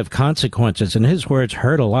 words have consequences, and his words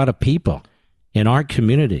hurt a lot of people in our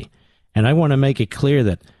community. And I want to make it clear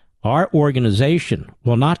that our organization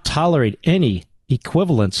will not tolerate any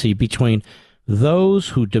equivalency between those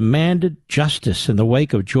who demanded justice in the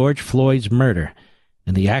wake of George Floyd's murder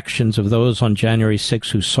and the actions of those on January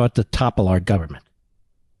 6 who sought to topple our government.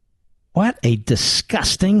 What a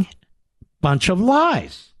disgusting bunch of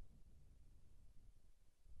lies.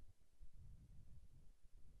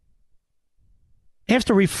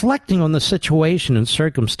 After reflecting on the situation and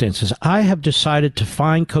circumstances, I have decided to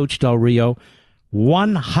fine Coach Del Rio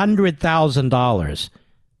 $100,000,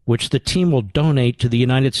 which the team will donate to the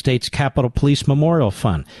United States Capitol Police Memorial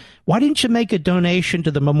Fund. Why didn't you make a donation to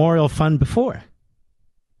the Memorial Fund before?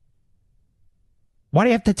 Why do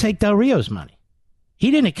you have to take Del Rio's money?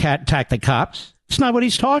 He didn't attack the cops. It's not what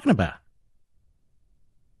he's talking about.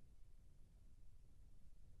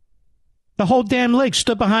 The whole damn league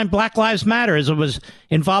stood behind Black Lives Matter as it was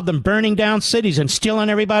involved in burning down cities and stealing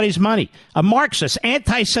everybody's money. A Marxist,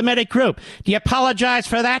 anti-Semitic group. Do you apologize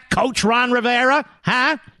for that, Coach Ron Rivera?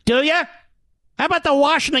 Huh? Do you? How about the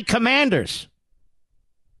Washington Commanders?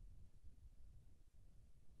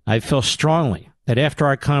 I feel strongly that after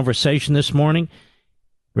our conversation this morning,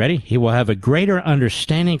 ready? He will have a greater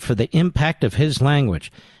understanding for the impact of his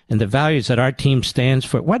language and the values that our team stands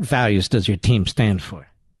for. What values does your team stand for?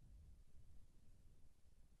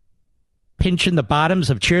 Pinching the bottoms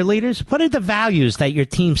of cheerleaders? What are the values that your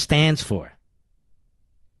team stands for?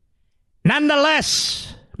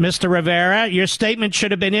 Nonetheless, Mr. Rivera, your statement should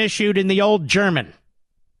have been issued in the old German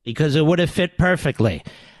because it would have fit perfectly.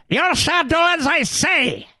 You shall do as I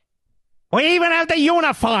say. We even have the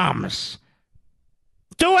uniforms.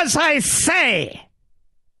 Do as I say.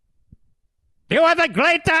 You have a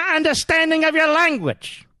greater understanding of your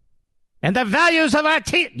language and the values of our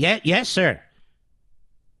team. Yes, sir.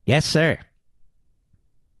 Yes, sir.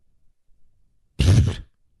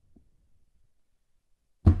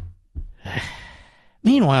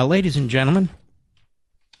 Meanwhile, ladies and gentlemen,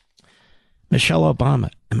 Michelle Obama.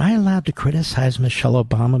 Am I allowed to criticize Michelle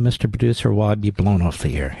Obama, Mr. Producer, while I'd be blown off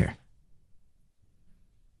the air here?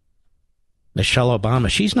 Michelle Obama,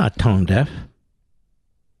 she's not tone deaf.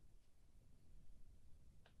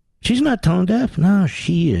 She's not tone deaf. No,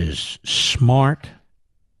 she is smart.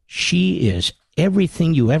 She is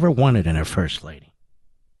everything you ever wanted in a first lady.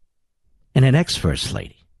 And an ex-first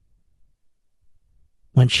lady.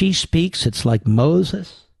 When she speaks, it's like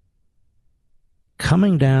Moses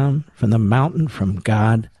coming down from the mountain from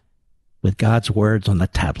God with God's words on the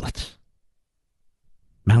tablets.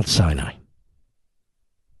 Mount Sinai.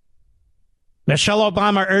 Michelle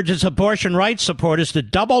Obama urges abortion rights supporters to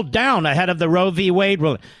double down ahead of the Roe v. Wade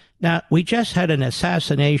ruling. Now, we just had an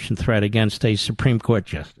assassination threat against a Supreme Court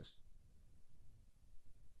justice.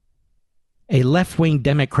 A left-wing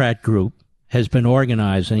Democrat group has been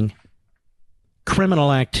organizing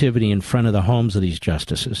criminal activity in front of the homes of these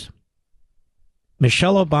justices.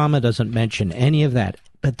 Michelle Obama doesn't mention any of that.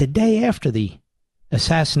 But the day after the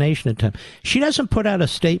assassination attempt, she doesn't put out a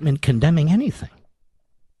statement condemning anything.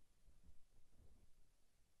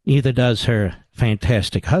 Neither does her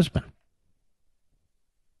fantastic husband.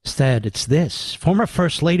 Instead, it's this. Former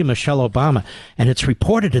First Lady Michelle Obama, and it's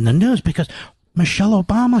reported in the news because Michelle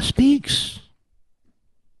Obama speaks.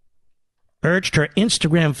 Urged her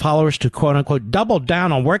Instagram followers to, quote-unquote, double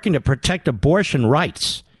down on working to protect abortion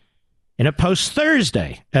rights. In a post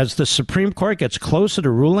Thursday, as the Supreme Court gets closer to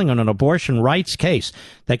ruling on an abortion rights case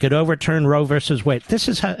that could overturn Roe versus Wade. This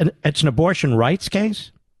is how it's an abortion rights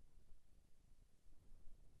case?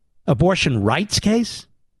 Abortion rights case?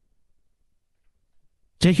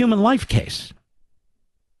 It's a human life case.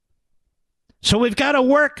 So we've got to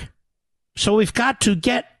work. So we've got to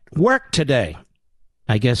get work today.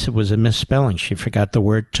 I guess it was a misspelling. She forgot the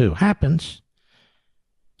word too. Happens.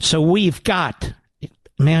 So we've got,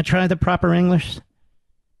 may I try the proper English?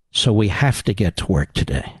 So we have to get to work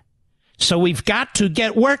today. So we've got to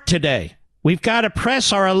get work today. We've got to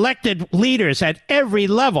press our elected leaders at every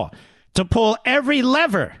level to pull every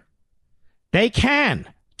lever they can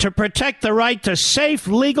to protect the right to safe,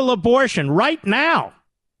 legal abortion right now.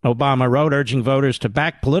 Obama wrote, urging voters to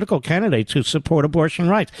back political candidates who support abortion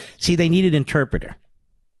rights. See, they need an interpreter.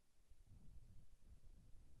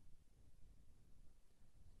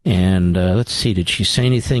 And let's see, did she say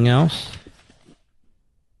anything else?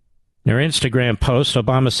 In her Instagram post,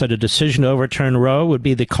 Obama said a decision to overturn Roe would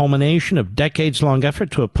be the culmination of decades-long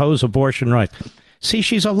effort to oppose abortion rights. See,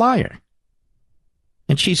 she's a liar.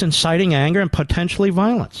 And she's inciting anger and potentially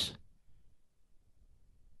violence.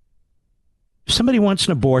 If somebody wants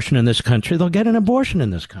an abortion in this country, they'll get an abortion in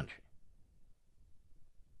this country.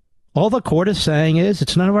 All the court is saying is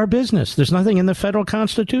it's none of our business. There's nothing in the federal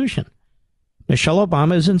Constitution. Michelle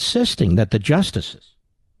Obama is insisting that the justices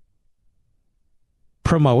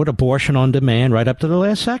promote abortion on demand right up to the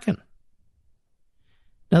last second.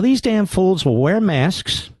 Now, these damn fools will wear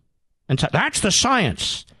masks and say, that's the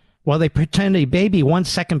science, while they pretend a baby 1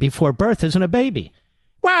 second before birth isn't a baby.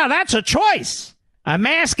 Wow, that's a choice. A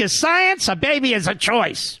mask is science, a baby is a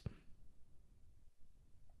choice.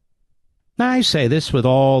 Now, I say this with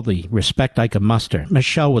all the respect I can muster.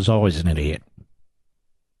 Michelle was always an idiot.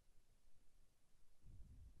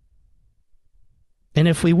 And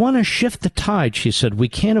if we want to shift the tide, she said, we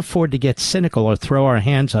can't afford to get cynical or throw our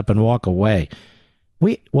hands up and walk away.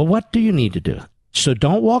 Well, what do you need to do? So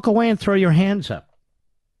don't walk away and throw your hands up.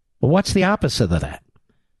 Well, what's the opposite of that?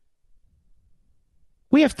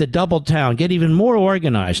 We have to double down, get even more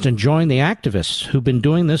organized, and join the activists who've been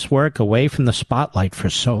doing this work away from the spotlight for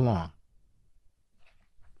so long.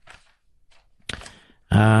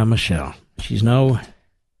 Michelle, she's no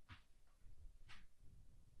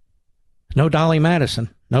Dolly Madison,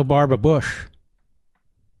 no Barbara Bush,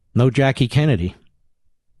 no Jackie Kennedy.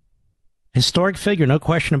 Historic figure, no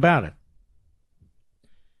question about it.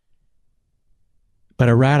 But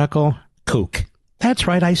a radical kook. That's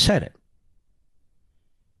right, I said it.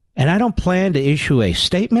 And I don't plan to issue a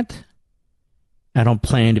statement. I don't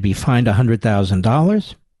plan to be fined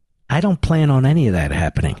 $100,000. I don't plan on any of that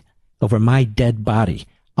happening over my dead body.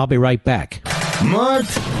 I'll be right back. Mark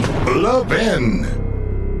Levin.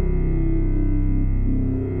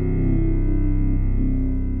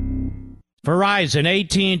 Verizon,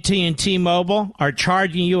 AT&T, and T-Mobile are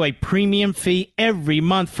charging you a premium fee every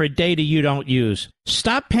month for data you don't use.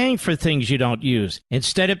 Stop paying for things you don't use.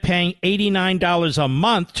 Instead of paying $89 a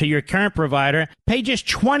month to your current provider, pay just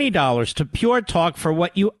 $20 to Pure Talk for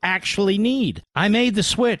what you actually need. I made the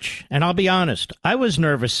switch, and I'll be honest, I was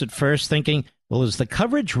nervous at first, thinking, well, is the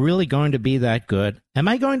coverage really going to be that good? Am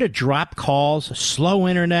I going to drop calls, slow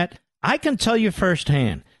internet? I can tell you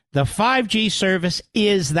firsthand, the 5G service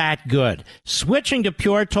is that good. Switching to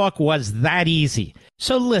Pure Talk was that easy.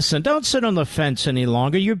 So listen, don't sit on the fence any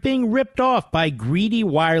longer. You're being ripped off by greedy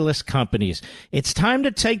wireless companies. It's time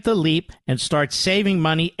to take the leap and start saving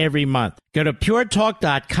money every month. Go to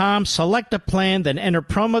puretalk.com, select a plan, then enter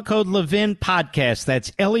promo code Levin Podcast.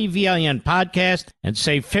 That's Levin Podcast, and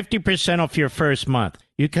save 50% off your first month.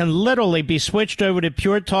 You can literally be switched over to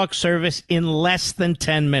Pure Talk service in less than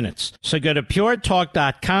 10 minutes. So go to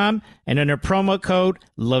puretalk.com and enter promo code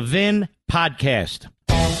Levin Podcast.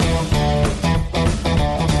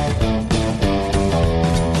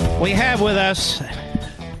 We have with us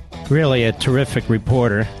really a terrific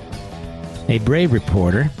reporter, a brave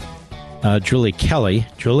reporter, Julie Kelly.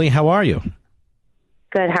 Julie, how are you?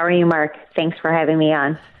 Good. How are you, Mark? Thanks for having me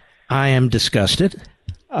on. I am disgusted.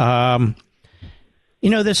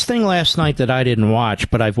 This thing last night that I didn't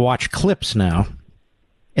watch, but I've watched clips now.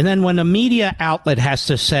 And then when a media outlet has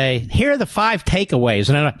to say, here are the 5 takeaways,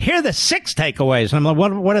 and I'm like, here are the 6 takeaways. And I'm like,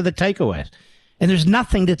 what are the takeaways? And there's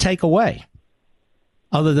nothing to take away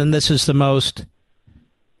other than this is the most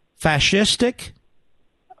fascistic,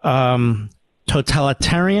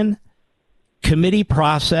 totalitarian committee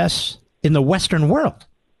process in the Western world,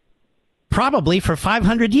 probably for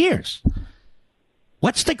 500 years.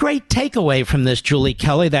 What's the great takeaway from this, Julie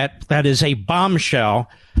Kelly, that is a bombshell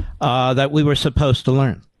that we were supposed to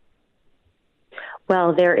learn?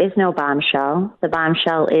 Well, there is no bombshell. The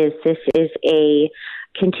bombshell is this is a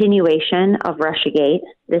continuation of Russiagate,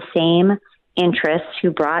 the same interests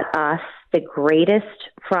who brought us the greatest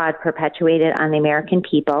fraud perpetuated on the American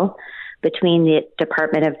people between the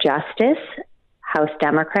Department of Justice, House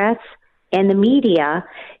Democrats, and the media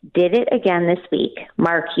did it again this week.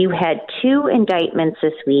 Mark, you had 2 indictments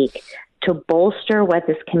this week to bolster what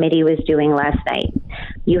this committee was doing last night.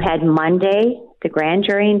 You had Monday, the grand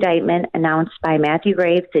jury indictment announced by Matthew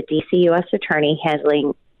Graves, the D.C. U.S. attorney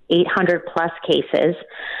handling 800-plus cases,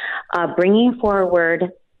 bringing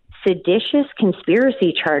forward seditious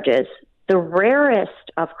conspiracy charges, the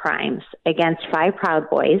rarest of crimes, against 5 Proud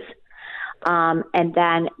Boys. And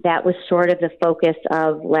then that was sort of the focus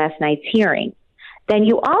of last night's hearing. Then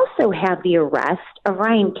you also have the arrest of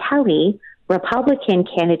Ryan Kelly, Republican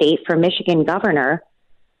candidate for Michigan governor.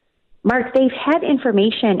 Mark, they've had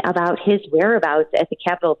information about his whereabouts at the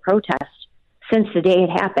Capitol protest since the day it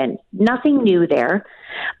happened. Nothing new there,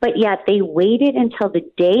 but yet they waited until the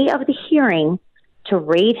day of the hearing to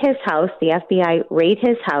raid his house, the FBI raid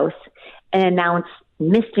his house, and announce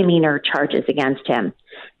misdemeanor charges against him.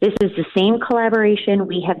 This is the same collaboration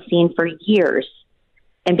we have seen for years,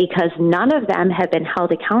 and because none of them have been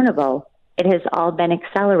held accountable, it has all been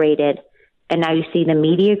accelerated, and now you see the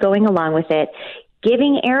media going along with it,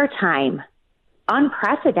 giving airtime,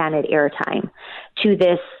 unprecedented airtime, to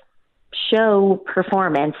this show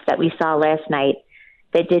performance that we saw last night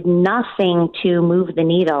that did nothing to move the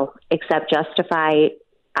needle except justify,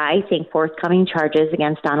 I think, forthcoming charges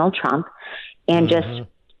against Donald Trump and just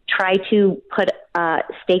try to put a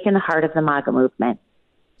stake in the heart of the MAGA movement.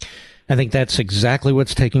 I think that's exactly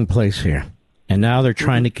what's taking place here. And now they're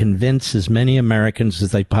trying to convince as many Americans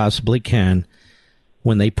as they possibly can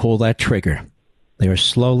when they pull that trigger. They are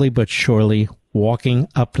slowly but surely walking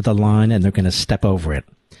up to the line, and they're going to step over it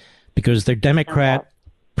because they're Democrat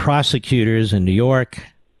prosecutors in New York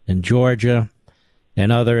and Georgia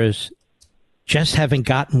and others just haven't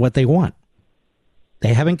gotten what they want.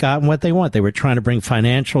 They haven't gotten what they want. They were trying to bring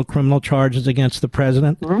financial criminal charges against the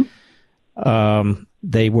president.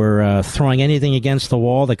 They were throwing anything against the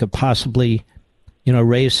wall that could possibly,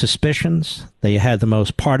 raise suspicions. They had the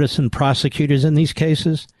most partisan prosecutors in these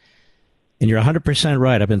cases. And you're 100%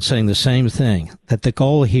 right. I've been saying the same thing, that the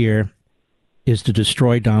goal here is to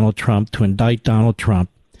destroy Donald Trump, to indict Donald Trump,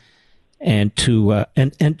 and to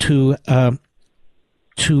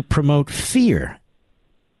promote fear.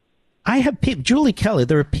 I have people, Julie Kelly,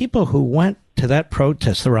 there are people who went to that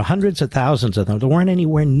protest. There were hundreds of thousands of them. There weren't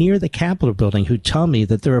anywhere near the Capitol building who tell me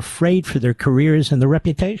that they're afraid for their careers and their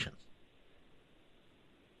reputations.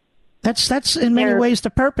 That's in many ways the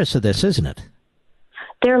purpose of this, isn't it?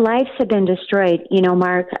 Their lives have been destroyed.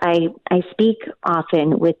 Mark, I speak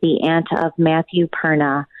often with the aunt of Matthew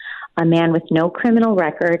Perna, a man with no criminal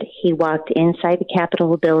record. He walked inside the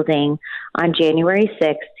Capitol building on January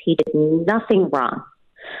 6th. He did nothing wrong.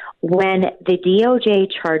 When the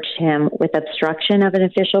DOJ charged him with obstruction of an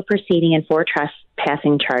official proceeding and 4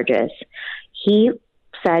 trespassing charges, he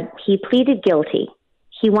said he pleaded guilty.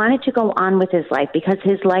 He wanted to go on with his life because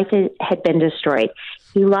his life had been destroyed.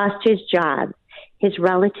 He lost his job. His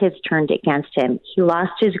relatives turned against him. He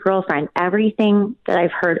lost his girlfriend. Everything that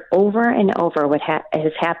I've heard over and over what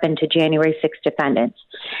has happened to January 6th defendants.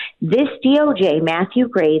 This DOJ, Matthew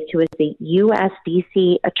Graves, who is the U.S.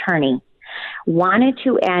 D.C. attorney, wanted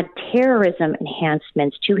to add terrorism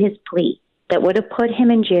enhancements to his plea that would have put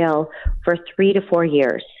him in jail for 3 to 4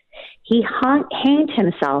 years. He hanged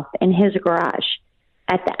himself in his garage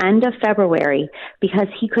at the end of February because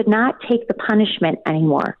he could not take the punishment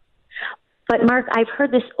anymore. But Mark, I've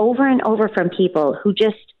heard this over and over from people who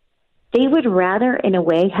they would rather, in a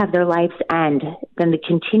way, have their lives end than the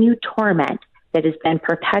continued torment that has been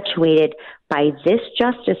perpetuated by this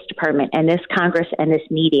Justice Department and this Congress and this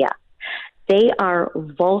media. They are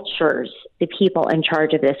vultures, the people in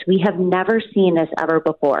charge of this. We have never seen this ever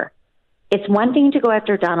before. It's one thing to go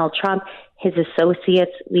after Donald Trump, his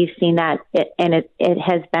associates. We've seen that, and it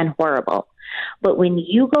has been horrible. But when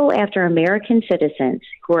you go after American citizens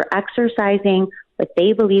who are exercising what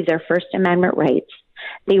they believe their First Amendment rights,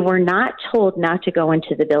 they were not told not to go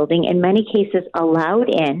into the building, in many cases allowed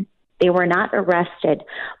in. They were not arrested,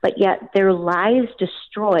 but yet their lives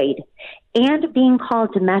destroyed and being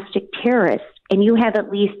called domestic terrorists. And you have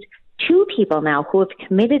at least 2 people now who have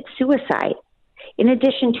committed suicide. in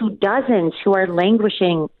addition to dozens who are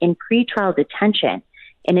languishing in pretrial detention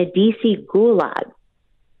in a D.C. gulag.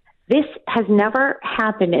 This has never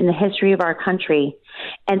happened in the history of our country,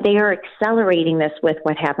 and they are accelerating this with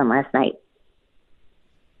what happened last night.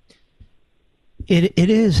 It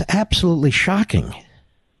is absolutely shocking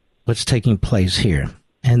what's taking place here,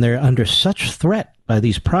 and they're under such threat by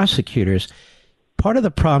these prosecutors. Part of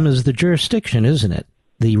the problem is the jurisdiction, isn't it?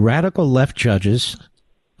 The radical left judges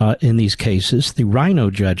in these cases, the rhino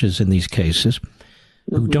judges in these cases,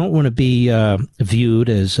 who don't want to be viewed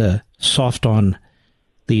as soft on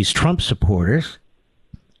these Trump supporters.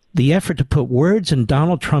 The effort to put words in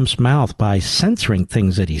Donald Trump's mouth by censoring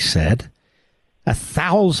things that he said,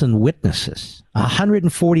 1,000 witnesses,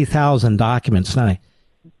 140,000 documents. And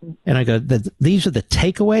I go, these are the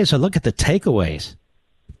takeaways? I look at the takeaways.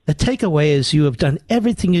 The takeaway is you have done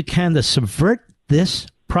everything you can to subvert this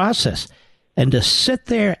process and to sit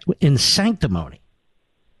there in sanctimony,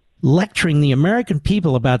 lecturing the American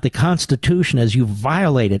people about the Constitution as you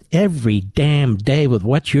violate it every damn day with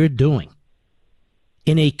what you're doing.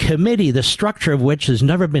 In a committee, the structure of which has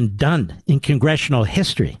never been done in congressional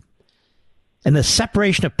history. And the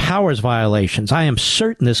separation of powers violations, I am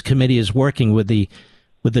certain this committee is working with the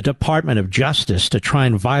Department of Justice to try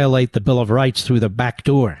and violate the Bill of Rights through the back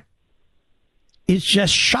door. It's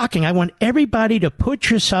just shocking. I want everybody to put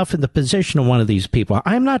yourself in the position of one of these people.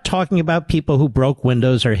 I'm not talking about people who broke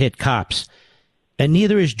windows or hit cops, and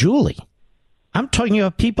neither is Julie. I'm talking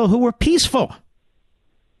about people who were peaceful.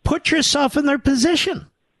 Put yourself in their position.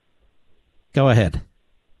 Go ahead.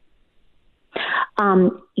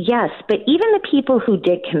 Yes, but even the people who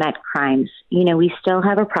did commit crimes, we still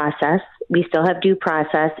have a process. We still have due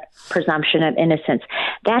process, presumption of innocence.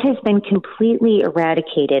 That has been completely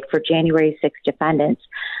eradicated for January 6 defendants.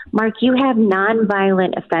 Mark, you have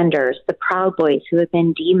nonviolent offenders, the Proud Boys, who have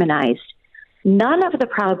been demonized. None of the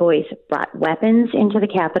Proud Boys brought weapons into the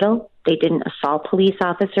Capitol. They didn't assault police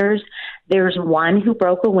officers. There's one who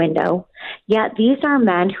broke a window. Yet these are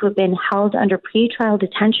men who have been held under pretrial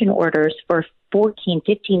detention orders for 14,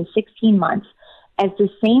 15, 16 months. As the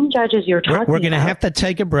same judges you're talking about. We're going to have to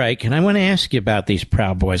take a break, and I want to ask you about these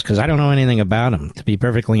Proud Boys, because I don't know anything about them, to be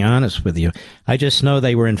perfectly honest with you. I just know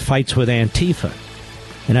they were in fights with Antifa,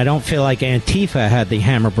 and I don't feel like Antifa had the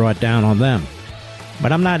hammer brought down on them.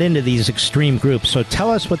 But I'm not into these extreme groups, so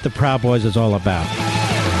tell us what the Proud Boys is all about.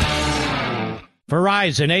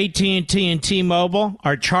 Verizon, AT&T, and T-Mobile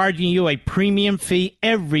are charging you a premium fee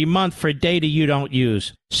every month for data you don't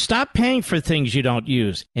use. Stop paying for things you don't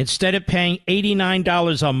use. Instead of paying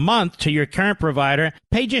 $89 a month to your current provider,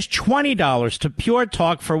 pay just $20 to Pure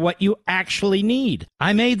Talk for what you actually need.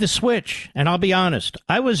 I made the switch, and I'll be honest,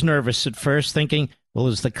 I was nervous at first, thinking, well,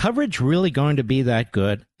 is the coverage really going to be that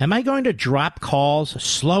good? Am I going to drop calls,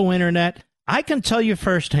 slow internet? I can tell you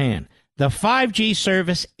firsthand, the 5G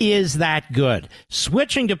service is that good.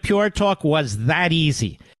 Switching to Pure Talk was that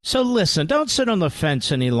easy. So listen, don't sit on the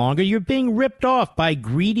fence any longer. You're being ripped off by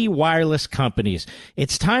greedy wireless companies.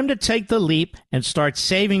 It's time to take the leap and start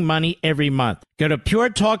saving money every month. Go to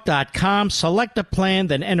puretalk.com, select a plan,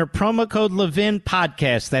 then enter promo code Levin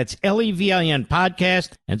Podcast. That's LEVIN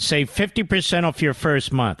Podcast, and save 50% off your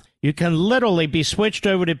first month. You can literally be switched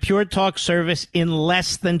over to Pure Talk service in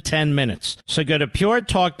less than 10 minutes. So go to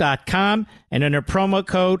puretalk.com and enter promo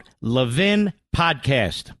code Levin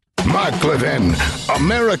Podcast. Mark Levin,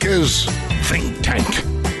 America's think tank.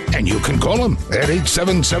 And you can call him at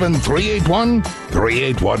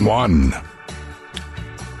 877-381-3811.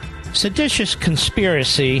 Seditious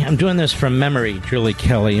conspiracy, I'm doing this from memory, Julie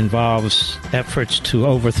Kelly, involves efforts to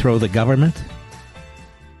overthrow the government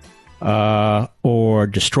or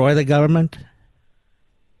destroy the government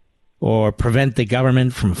or prevent the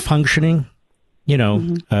government from functioning,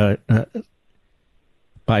 by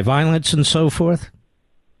violence and so forth.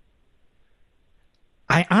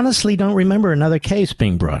 I honestly don't remember another case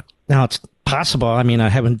being brought. Now, it's possible. I mean, I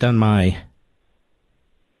haven't done my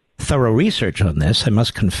thorough research on this, I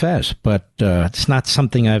must confess, but it's not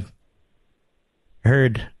something I've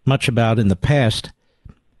heard much about in the past.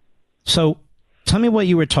 So tell me what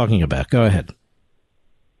you were talking about. Go ahead.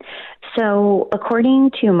 So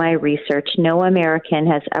according to my research, no American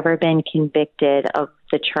has ever been convicted of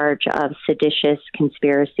the charge of seditious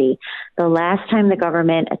conspiracy. The last time the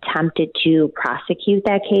government attempted to prosecute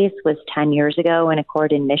that case was 10 years ago in a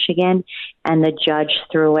court in Michigan, and the judge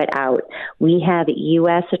threw it out. We have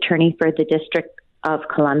U.S. Attorney for the District of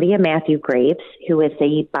Columbia, Matthew Graves, who is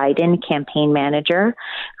a Biden campaign manager,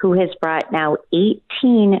 who has brought now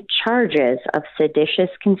 18 charges of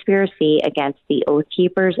seditious conspiracy against the Oath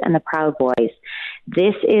Keepers and the Proud Boys.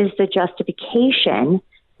 This is the justification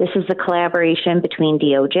This is the collaboration between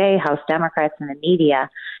DOJ, House Democrats, and the media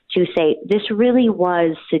to say this really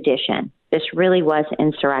was sedition. This really was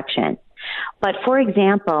insurrection. But for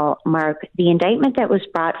example, Mark, the indictment that was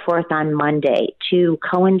brought forth on Monday to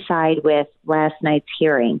coincide with last night's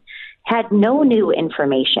hearing had no new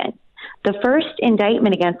information. The first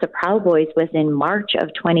indictment against the Proud Boys was in March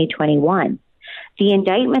of 2021. The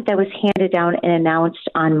indictment that was handed down and announced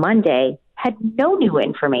on Monday had no new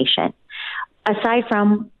information. Aside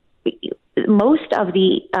from most of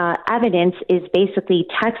the evidence is basically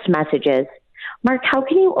text messages. Mark, how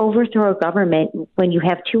can you overthrow a government when you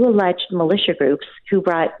have two alleged militia groups who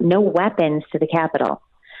brought no weapons to the Capitol,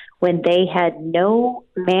 when they had no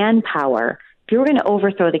manpower? If you were going to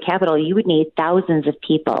overthrow the Capitol, you would need thousands of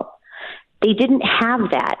people. They didn't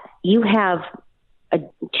have that. You have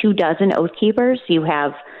 24 Oath Keepers. You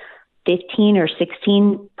have 15 or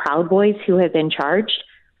 16 Proud Boys who have been charged.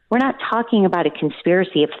 We're not talking about a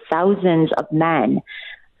conspiracy of thousands of men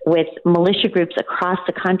with militia groups across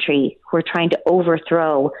the country who are trying to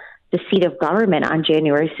overthrow the seat of government on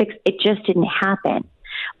January 6th. It just didn't happen.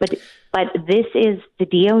 But this is the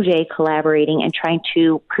DOJ collaborating and trying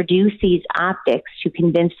to produce these optics to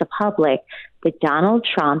convince the public that Donald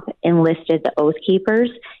Trump enlisted the Oath Keepers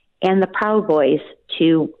and the Proud Boys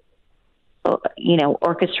to,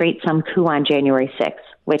 orchestrate some coup on January 6th,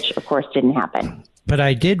 which of course didn't happen. But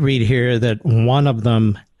I did read here that one of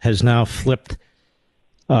them has now flipped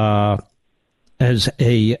as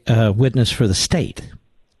a witness for the state.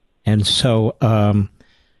 And so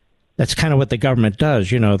that's kind of what the government does.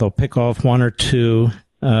 They'll pick off one or two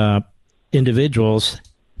individuals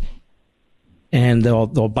and they'll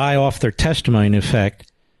buy off their testimony, in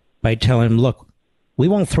effect, by telling them, look, we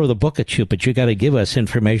won't throw the book at you, but you got to give us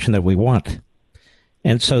information that we want.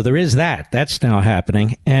 And so there is that. That's now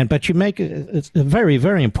happening. But you make a very,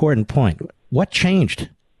 very important point. What changed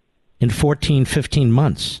in 14, 15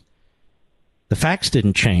 months? The facts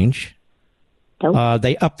didn't change. Nope.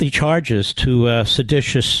 They upped the charges to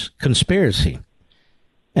seditious conspiracy.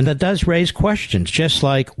 And that does raise questions, just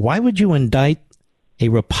like, why would you indict a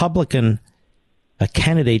Republican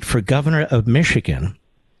candidate for governor of Michigan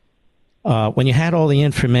when you had all the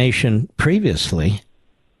information previously,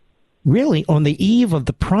 really on the eve of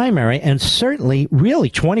the primary, and certainly really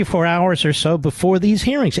 24 hours or so before these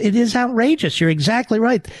hearings? It is outrageous. You're exactly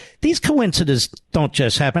right. These coincidences don't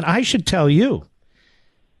just happen. I should tell you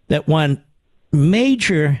that when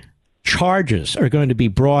major charges are going to be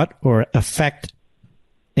brought or affect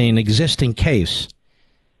an existing case,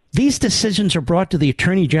 these decisions are brought to the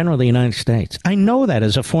Attorney General of the United States. I know that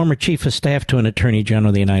as a former chief of staff to an Attorney General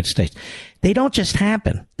of the United States. They don't just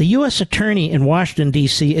happen. The U.S. Attorney in Washington,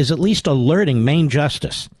 D.C. is at least alerting Main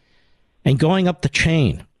Justice and going up the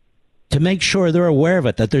chain to make sure they're aware of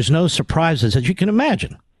it, that there's no surprises, as you can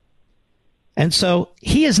imagine. And so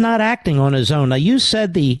he is not acting on his own. Now, you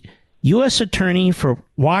said the U.S. Attorney for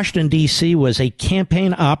Washington, D.C. was a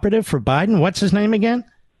campaign operative for Biden. What's his name again?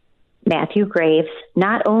 Matthew Graves.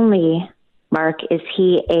 Not only, Mark, is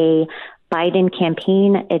he a Biden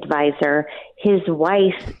campaign advisor, his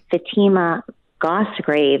wife, Fatima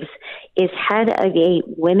Goss-Graves, is head of a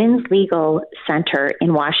women's legal center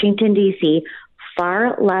in Washington, D.C.,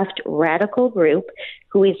 far-left radical group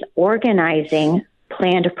who is organizing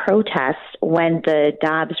planned protests when the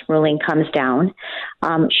Dobbs ruling comes down.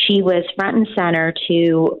 She was front and center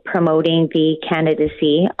to promoting the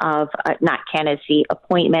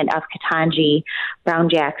appointment of Ketanji Brown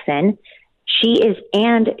Jackson. She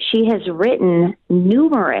has written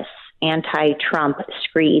numerous anti-Trump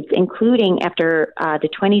screeds, including after the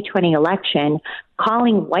 2020 election,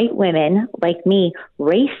 calling white women like me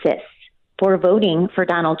racist for voting for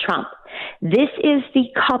Donald Trump. This is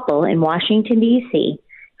the couple in Washington, D.C.,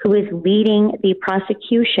 who is leading the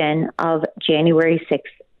prosecution of January 6th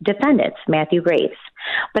defendants, Matthew Graves.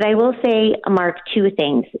 But I will say, Mark, two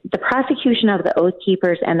things. The prosecution of the Oath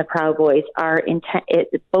Keepers and the Proud Boys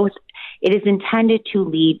it is intended to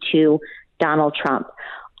lead to Donald Trump.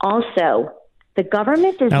 Also, the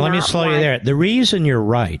government does not. Now, let me slow you there. The reason you're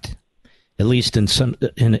right, at least in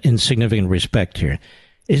significant respect here,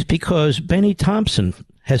 is because Benny Thompson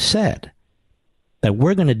has said that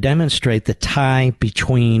we're going to demonstrate the tie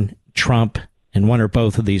between Trump and one or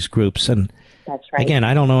both of these groups. And that's right. Again,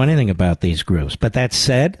 I don't know anything about these groups. But that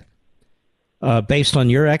said, based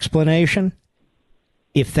on your explanation,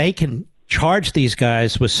 if they can charge these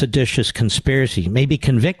guys with seditious conspiracy, maybe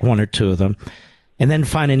convict one or two of them, and then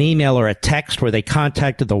find an email or a text where they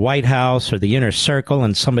contacted the White House or the Inner Circle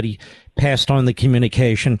and somebody passed on the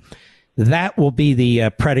communication, that will be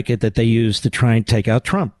the predicate that they use to try and take out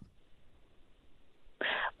Trump.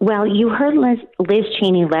 Well, you heard Liz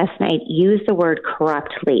Cheney last night use the word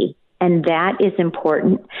corruptly. And that is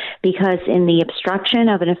important because in the obstruction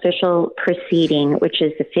of an official proceeding, which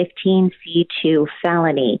is the 15C2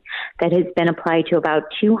 felony that has been applied to about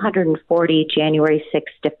 240 January 6th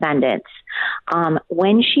defendants,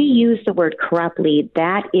 when she used the word corruptly,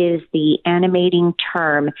 that is the animating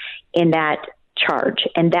term in that charge.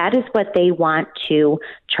 And that is what they want to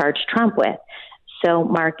charge Trump with. So,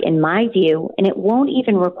 Mark, in my view, and it won't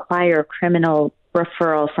even require criminal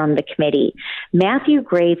referral from the committee, Matthew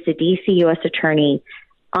Graves, the D.C. U.S. attorney,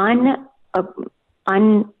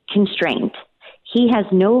 unconstrained. He has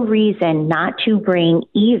no reason not to bring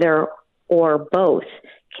either or both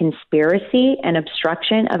conspiracy and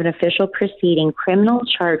obstruction of an official proceeding criminal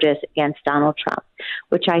charges against Donald Trump,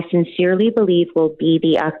 which I sincerely believe will be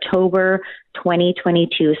the October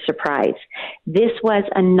 2022 surprise. This was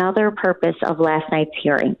another purpose of last night's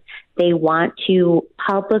hearing. They want to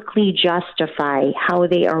publicly justify how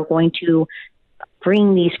they are going to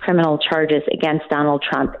bring these criminal charges against Donald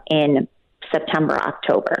Trump in September,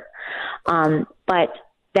 October. But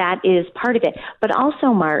that is part of it. But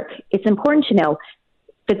also, Mark, it's important to know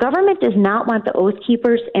the government does not want the Oath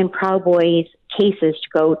Keepers and Proud Boys cases to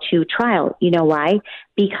go to trial. You know why?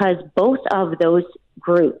 Because both of those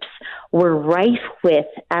groups were rife with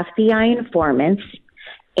FBI informants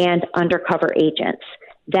and undercover agents.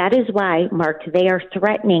 That is why, Mark, they are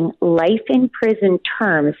threatening life in prison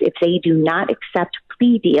terms if they do not accept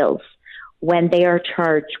plea deals when they are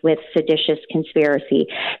charged with seditious conspiracy.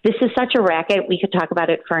 This is such a racket. We could talk about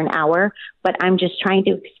it for an hour, but I'm just trying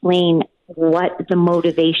to explain what the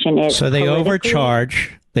motivation is. So they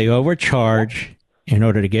overcharge in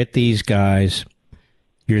order to get these guys,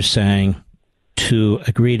 you're saying, to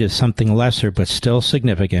agree to something lesser but still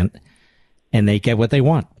significant, and they get what they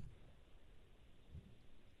want.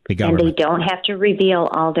 And they don't have to reveal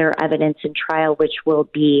all their evidence in trial, which will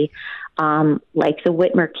be like the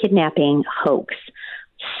Whitmer kidnapping hoax.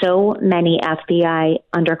 So many FBI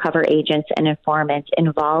undercover agents and informants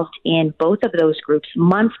involved in both of those groups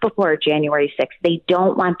months before January 6th. They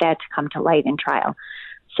don't want that to come to light in trial.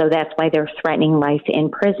 So that's why they're threatening life in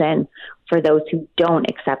prison for those who don't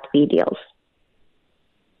accept plea deals.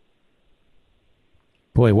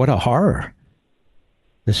 Boy, what a horror.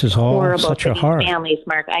 This is all horrible such a horror. Families,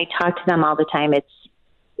 Mark, I talk to them all the time.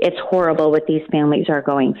 It's horrible what these families are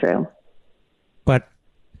going through. But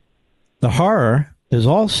the horror is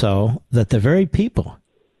also that the very people,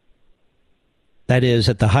 that is,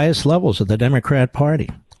 at the highest levels of the Democrat Party,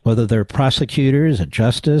 whether they're prosecutors, a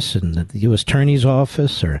justice, in the U.S. Attorney's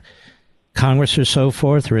Office, or Congress or so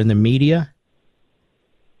forth, or in the media,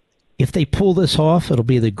 if they pull this off, it'll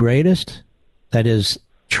be the greatest, that is,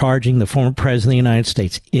 charging the former president of the United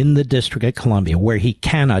States in the District of Columbia, where he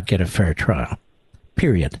cannot get a fair trial,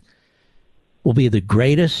 period, will be the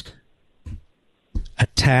greatest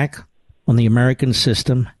attack on the American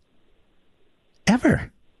system ever.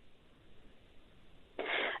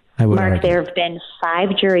 Mark, there have been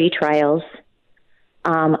 5 jury trials.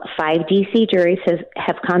 5 D.C. juries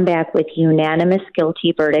have come back with unanimous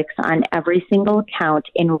guilty verdicts on every single count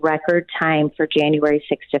in record time for January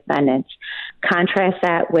 6 defendants. Contrast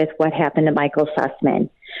that with what happened to Michael Sussman.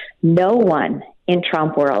 No one in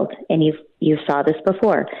Trump world, and you saw this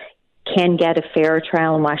before, can get a fair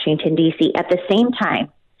trial in Washington, D.C. At the same time,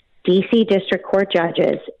 D.C. District Court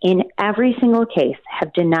judges in every single case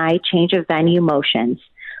have denied change of venue motions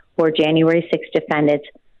for January 6 defendants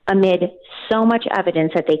amid so much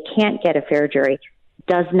evidence that they can't get a fair jury.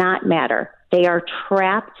 Does not matter. They are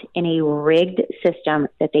trapped in a rigged system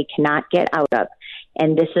that they cannot get out of.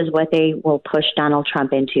 And this is what they will push Donald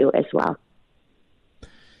Trump into as well.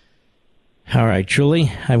 All right,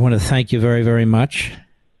 Julie, I want to thank you very, very much.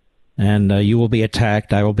 And you will be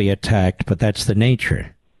attacked. I will be attacked. But that's the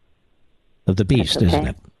nature of the beast, okay, isn't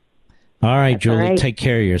it? All right, that's Julie, all right. Take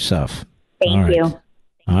care of yourself. Thank you.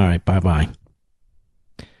 All right, bye-bye.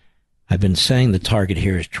 I've been saying the target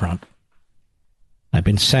here is Trump. I've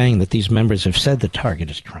been saying that these members have said the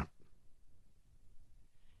target is Trump.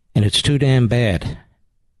 And it's too damn bad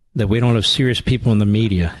that we don't have serious people in the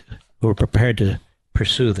media who are prepared to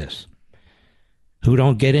pursue this, who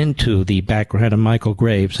don't get into the background of Michael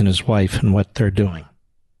Graves and his wife and what they're doing,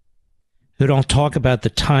 who don't talk about the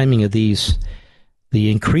timing of the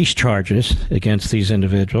increased charges against these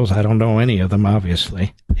individuals. I don't know any of them,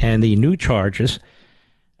 obviously, and the new charges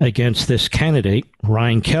against this candidate,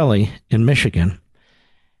 Ryan Kelly, in Michigan.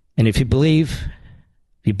 And if you believe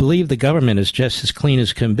the government is just as clean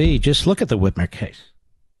as can be, just look at the Whitmer case.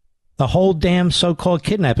 The whole damn so-called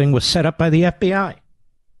kidnapping was set up by the FBI.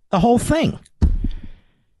 The whole thing.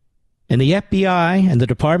 And the FBI and the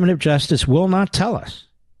Department of Justice will not tell us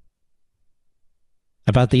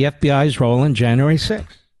about the FBI's role in January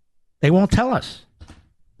 6th. They won't tell us.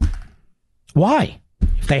 Why?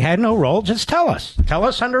 If they had no role, just tell us. Tell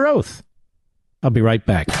us under oath. I'll be right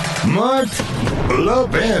back. Mark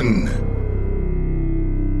Levin.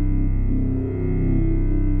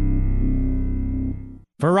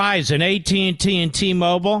 Verizon, AT&T, and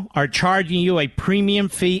T-Mobile are charging you a premium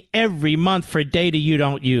fee every month for data you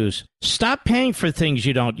don't use. Stop paying for things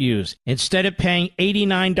you don't use. Instead of paying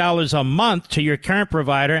 $89 a month to your current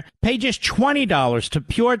provider, pay just $20 to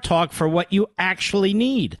Pure Talk for what you actually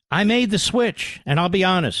need. I made the switch, and I'll be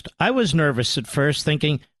honest, I was nervous at first,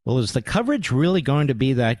 thinking, well, is the coverage really going to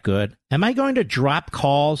be that good? Am I going to drop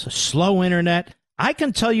calls, slow internet? I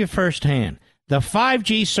can tell you firsthand, the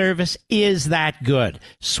 5G service is that good.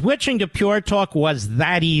 Switching to Pure Talk was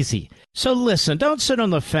that easy. So listen, don't sit on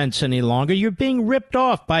the fence any longer. You're being ripped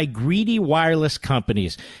off by greedy wireless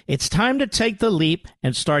companies. It's time to take the leap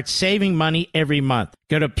and start saving money every month.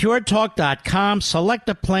 Go to puretalk.com, select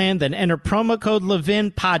a plan, then enter promo code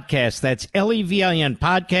Levin Podcast. That's LEVIN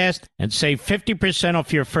Podcast, and save 50%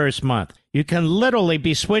 off your first month. You can literally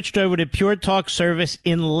be switched over to Pure Talk service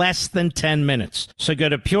in less than 10 minutes. So go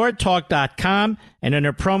to puretalk.com and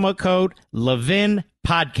enter promo code Levin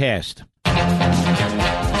Podcast.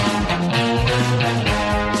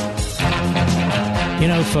 You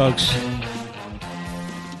know, folks,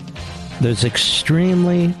 there's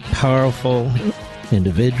extremely powerful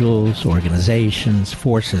individuals, organizations,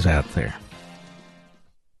 forces out there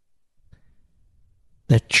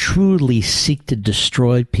that truly seek to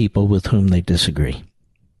destroy people with whom they disagree.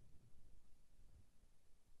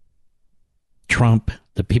 Trump,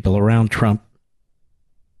 the people around Trump,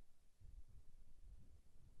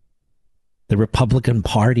 the Republican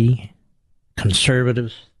Party,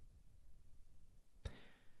 conservatives.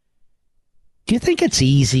 Do you think it's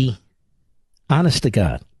easy, honest to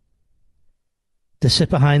God, to sit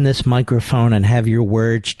behind this microphone and have your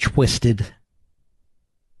words twisted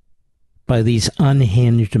by these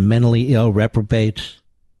unhinged, mentally ill reprobates,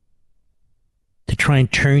 to try and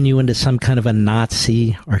turn you into some kind of a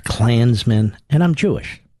Nazi or Klansman, and I'm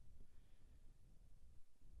Jewish,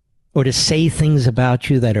 or to say things about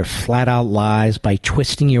you that are flat-out lies by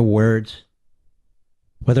twisting your words,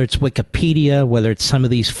 whether it's Wikipedia, whether it's some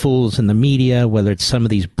of these fools in the media, whether it's some of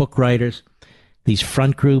these book writers, these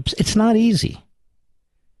front groups. It's not easy.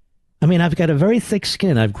 I mean, I've got a very thick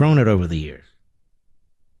skin. I've grown it over the years.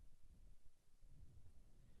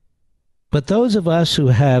 But those of us who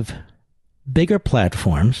have bigger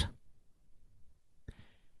platforms,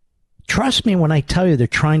 trust me when I tell you they're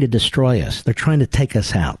trying to destroy us. They're trying to take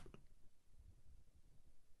us out.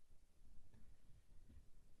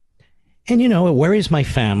 And, you know, it worries my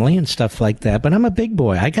family and stuff like that, but I'm a big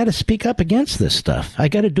boy. I got to speak up against this stuff. I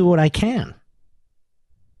got to do what I can.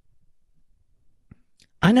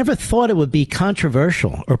 I never thought it would be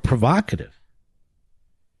controversial or provocative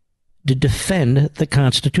to defend the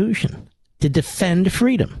Constitution, to defend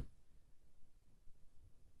freedom,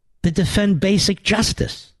 to defend basic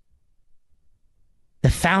justice,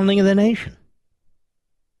 the founding of the nation.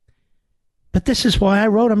 But this is why I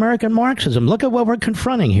wrote American Marxism. Look at what we're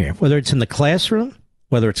confronting here, whether it's in the classroom,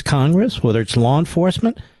 whether it's Congress, whether it's law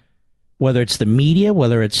enforcement, whether it's the media,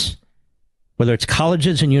 whether it's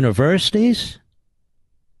colleges and universities.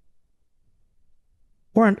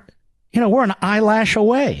 We're an eyelash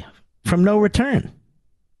away from no return.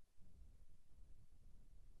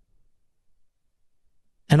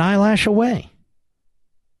 An eyelash away.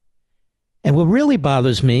 And what really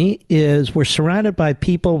bothers me is we're surrounded by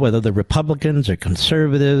people, whether they're Republicans or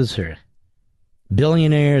conservatives or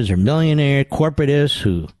billionaires or millionaire corporatists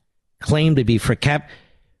who claim to be for cap,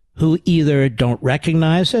 who either don't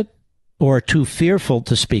recognize it or are too fearful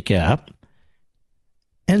to speak out.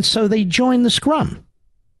 And so they join the scrum.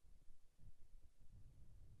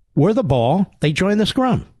 We're the ball, they join the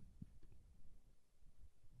scrum.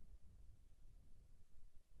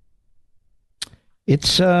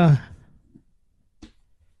 It's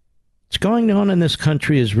going on in this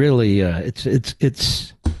country is really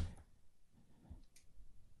it's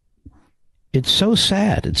so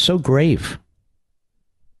sad. It's so grave.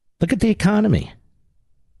 Look at the economy.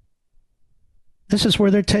 This is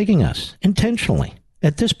where they're taking us intentionally.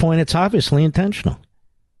 At this point, it's obviously intentional.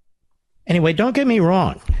 Anyway, don't get me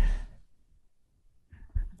wrong.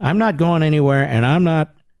 I'm not going anywhere, and I'm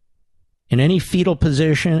not in any fetal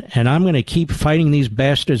position, and I'm going to keep fighting these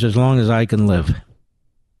bastards as long as I can live.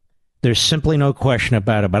 There's simply no question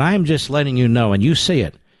about it. But I'm just letting you know, and you see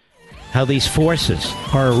it, how these forces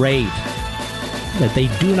are arrayed, that they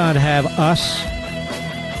do not have us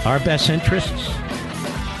our best interests,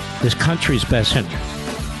 this country's best interests.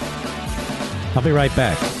 I'll be right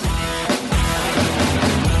back.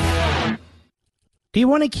 Do you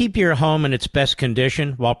want to keep your home in its best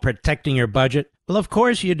condition while protecting your budget? Well, of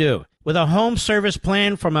course you do. With a home service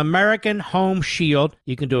plan from American Home Shield,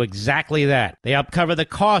 you can do exactly that. They help cover the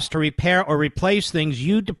cost to repair or replace things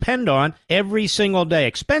you depend on every single day.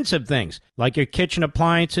 Expensive things like your kitchen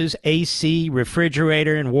appliances, AC,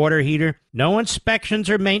 refrigerator, and water heater. No inspections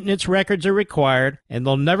or maintenance records are required, and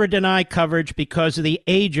they'll never deny coverage because of the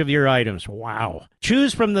age of your items. Wow.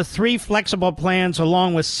 Choose from the 3 flexible plans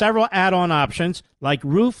along with several add-on options like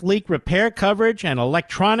roof leak repair coverage and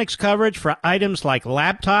electronics coverage for items like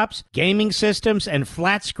laptops, gaming systems, and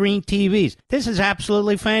flat-screen TVs. This is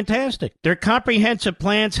absolutely fantastic. Their comprehensive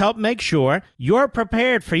plans help make sure you're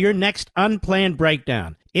prepared for your next unplanned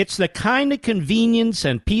breakdown. It's the kind of convenience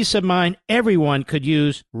and peace of mind everyone could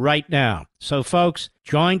use right now. So, folks,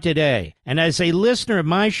 join today. And as a listener of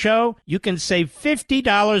my show, you can save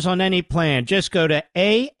 $50 on any plan. Just go to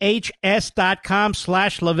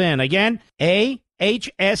ahs.com/Levin. Again,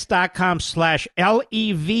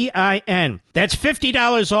 ahs.com/Levin. That's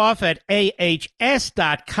 $50 off at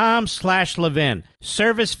ahs.com/Levin.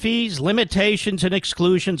 Service fees, limitations, and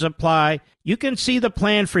exclusions apply. You can see the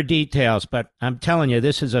plan for details, but I'm telling you,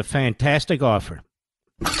 this is a fantastic offer.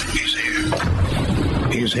 He's here.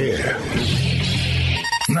 He's here.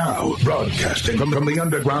 Now, broadcasting from the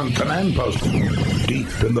underground command post, deep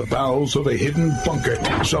in the bowels of a hidden bunker,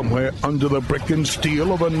 somewhere under the brick and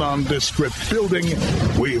steel of a nondescript building,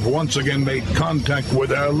 we've once again made contact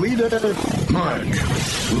with our leader, Mark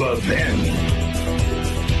Levin.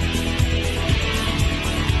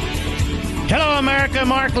 Hello, America.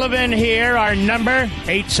 Mark Levin here. Our number,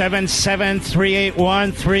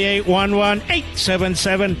 877-381-3811,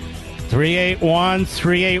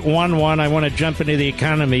 877-381-3811. I want to jump into the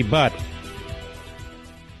economy, but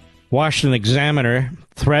Washington Examiner,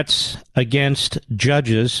 threats against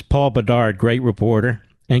judges, Paul Bedard, great reporter,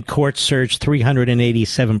 and courts surged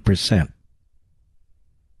 387%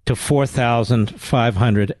 to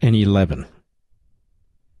 4,511.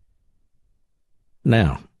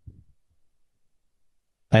 Now,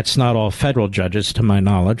 that's not all federal judges, to my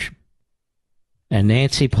knowledge. And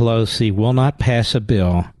Nancy Pelosi will not pass a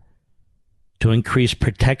bill to increase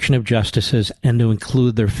protection of justices and to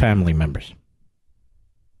include their family members.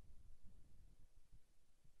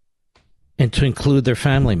 And to include their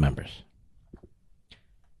family members.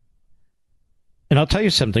 And I'll tell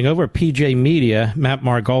you something. Over at PJ Media, Matt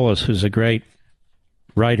Margolis, who's a great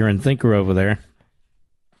writer and thinker over there,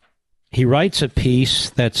 he writes a piece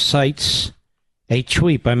that cites a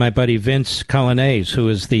tweet by my buddy Vince Colonnese, who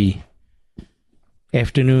is the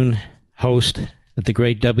afternoon host at the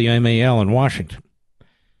great WMAL in Washington.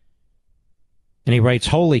 And he writes,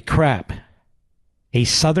 "Holy crap, a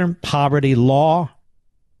Southern Poverty Law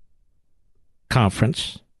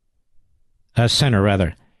Conference, Center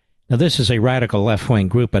rather. Now this is a radical left-wing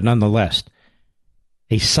group, but nonetheless,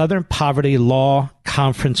 a Southern Poverty Law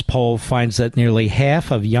Conference poll finds that nearly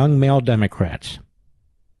half of young male Democrats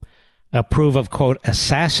approve of, quote,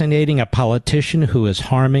 assassinating a politician who is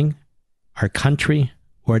harming our country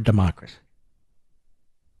or democracy."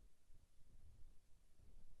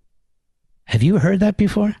 Have you heard that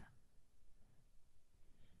before?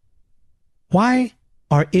 Why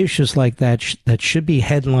are issues like that that should be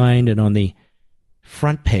headlined and on the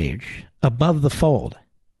front page, above the fold,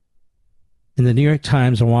 in the New York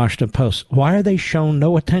Times and Washington Post, why are they shown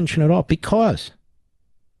no attention at all? Because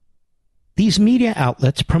these media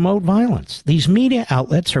outlets promote violence. These media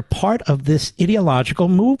outlets are part of this ideological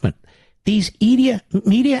movement. These media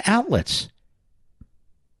outlets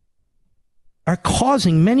are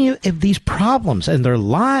causing many of these problems, and their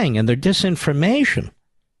lying and their disinformation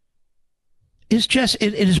is just,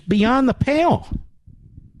 it is beyond the pale.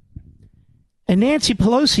 And Nancy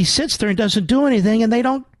Pelosi sits there and doesn't do anything, and they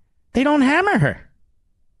don't hammer her.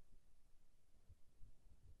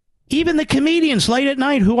 Even the comedians late at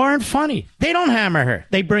night who aren't funny, they don't hammer her.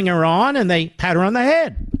 They bring her on and they pat her on the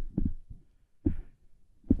head.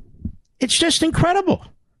 It's just incredible.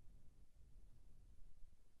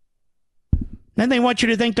 Then they want you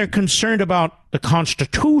to think they're concerned about the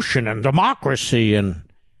Constitution and democracy and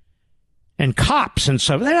cops and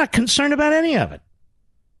stuff. They're not concerned about any of it.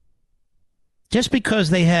 Just because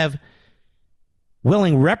they have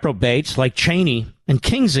willing reprobates like Cheney and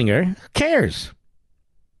Kinzinger, who cares?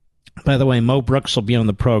 By the way, Mo Brooks will be on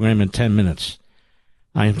the program in 10 minutes.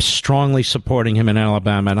 I am strongly supporting him in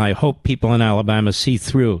Alabama, and I hope people in Alabama see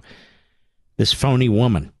through this phony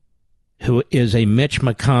woman who is a Mitch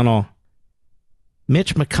McConnell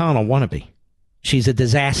wannabe. She's a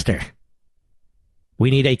disaster. We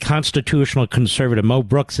need a constitutional conservative. Mo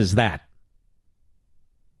Brooks is that.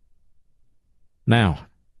 Now,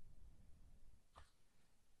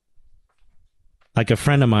 like a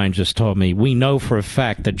friend of mine just told me, we know for a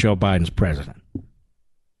fact that Joe Biden's president.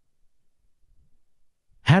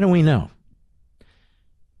 How do we know?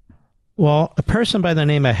 Well, a person by the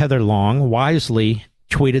name of Heather Long wisely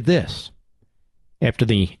tweeted this after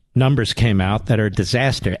the numbers came out that are a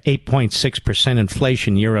disaster, 8.6%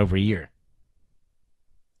 inflation year over year.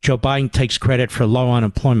 Joe Biden takes credit for low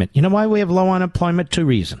unemployment. You know why we have low unemployment? 2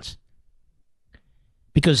 reasons.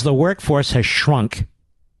 Because the workforce has shrunk.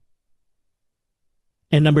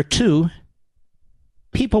 And number 2,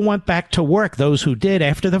 people went back to work, those who did,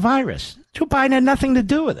 after the virus. Joe Biden had nothing to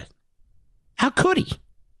do with it. How could he?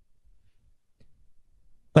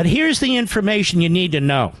 But here's the information you need to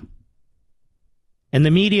know. And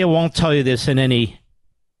the media won't tell you this in any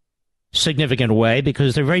significant way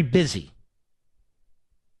because they're very busy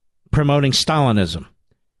promoting Stalinism.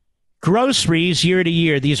 Groceries year to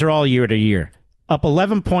year, these are all year to year, up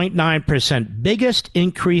 11.9%, biggest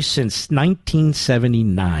increase since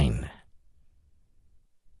 1979.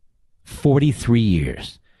 43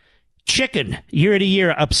 years. Chicken year to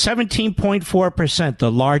year, up 17.4%, the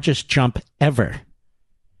largest jump ever.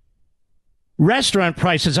 Restaurant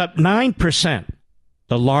prices up 9%,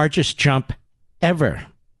 the largest jump ever.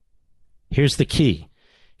 Here's the key.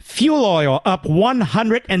 Fuel oil up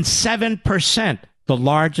 107%, the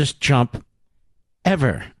largest jump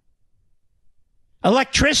ever.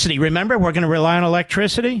 Electricity, remember, we're going to rely on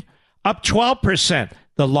electricity? Up 12%,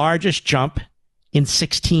 the largest jump in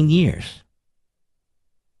 16 years.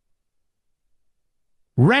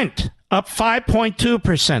 Rent up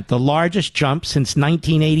 5.2%, the largest jump since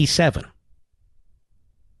 1987.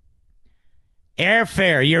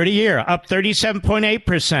 Airfare year to year up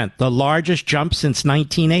 37.8%, the largest jump since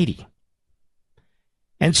 1980.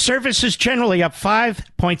 And services generally up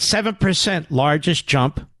 5.7%, largest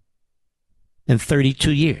jump in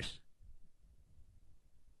 32 years.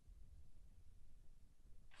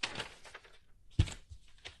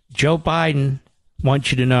 Joe Biden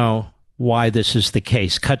wants you to know why this is the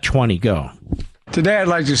case. Cut 20, go. Today I'd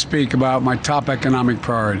like to speak about my top economic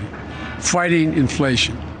priority, fighting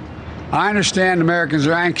inflation. I understand Americans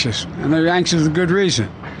are anxious, and they're anxious for good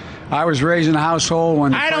reason. I was raised in a household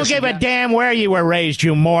when... I don't give a damn where you were raised,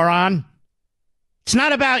 you moron. It's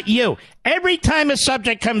not about you. Every time a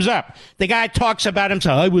subject comes up, the guy talks about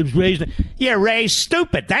himself. I was raised... You're raised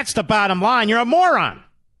stupid. That's the bottom line. You're a moron.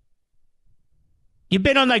 You've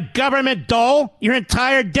been on the government dole your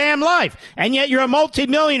entire damn life, and yet you're a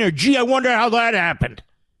multimillionaire. Gee, I wonder how that happened.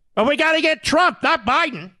 But we got to get Trump, not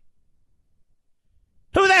Biden.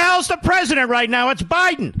 Who the hell's the president right now? It's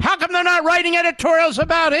Biden. How come they're not writing editorials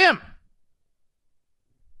about him?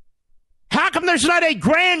 How come there's not a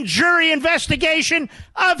grand jury investigation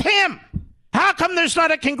of him? How come there's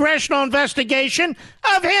not a congressional investigation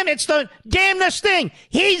of him? It's the damnedest thing.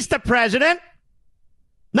 He's the president,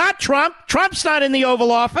 not Trump. Trump's not in the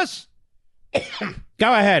Oval Office.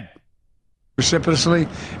 Go ahead. Precipitously,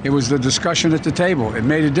 it was the discussion at the table. It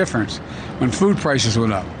made a difference when food prices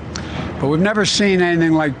went up. But we've never seen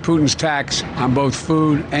anything like Putin's tax on both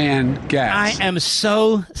food and gas. I am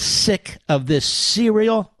so sick of this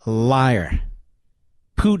serial liar.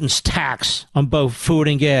 Putin's tax on both food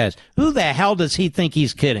and gas. Who the hell does he think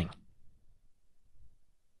he's kidding?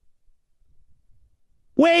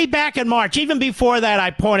 Way back in March, even before that,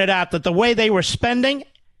 I pointed out that the way they were spending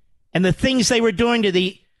and the things they were doing to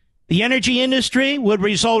the energy industry would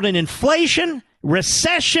result in inflation,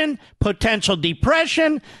 recession, potential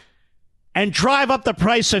depression, and drive up the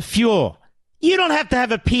price of fuel. You don't have to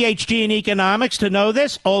have a PhD in economics to know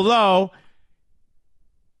this, although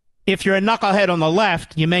if you're a knucklehead on the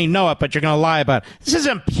left, you may know it, but you're going to lie about it. This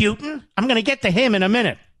isn't Putin. I'm going to get to him in a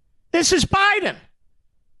minute. This is Biden.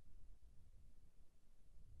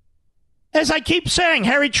 As I keep saying,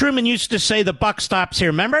 Harry Truman used to say the buck stops here,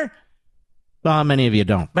 remember? Well, many of you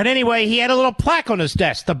don't. But anyway, he had a little plaque on his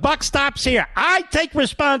desk. The buck stops here. I take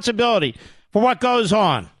responsibility for what goes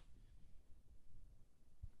on.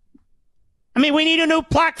 I mean, we need a new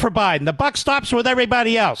plaque for Biden. The buck stops with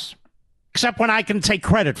everybody else, except when I can take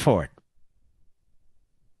credit for it.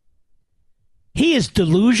 He is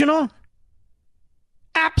delusional,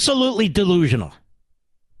 absolutely delusional.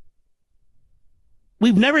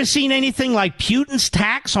 We've never seen anything like Putin's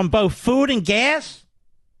tax on both food and gas.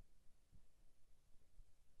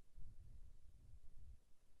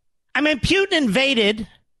 I mean, Putin invaded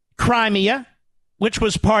Crimea, which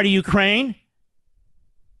was part of Ukraine,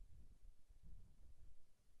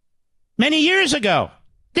 many years ago.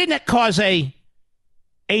 Didn't it cause a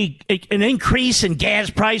an increase in gas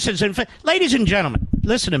prices. And ladies and gentlemen,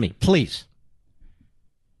 listen to me, please.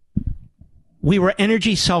 We were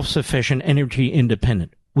energy self-sufficient, energy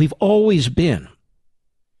independent. We've always been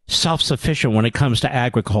self-sufficient when it comes to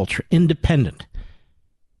agriculture, independent.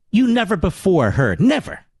 You never before heard,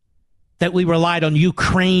 never, that we relied on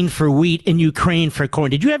Ukraine for wheat and Ukraine for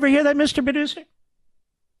corn. Did you ever hear that, Mr. Producer?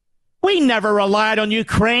 We never relied on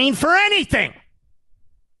Ukraine for anything.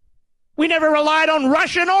 We never relied on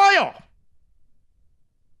Russian oil.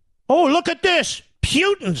 Oh, look at this.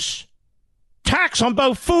 Putin's tax on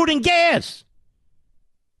both food and gas.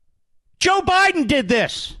 Joe Biden did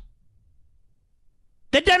this.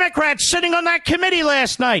 The Democrats sitting on that committee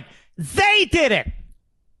last night, they did it.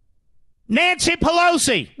 Nancy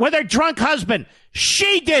Pelosi with her drunk husband,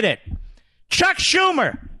 she did it. Chuck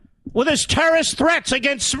Schumer with his terrorist threats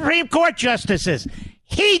against Supreme Court justices,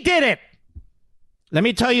 he did it. Let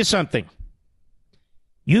me tell you something.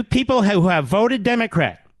 You people who have voted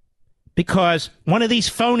Democrat because one of these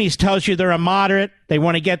phonies tells you they're a moderate, they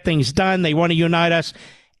want to get things done, they want to unite us.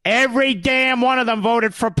 Every damn one of them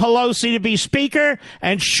voted for Pelosi to be Speaker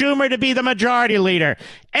and Schumer to be the Majority Leader.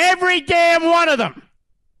 Every damn one of them.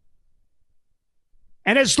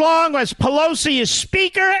 And as long as Pelosi is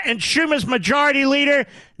Speaker and Schumer's Majority Leader,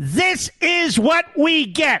 this is what we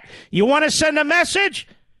get. You want to send a message?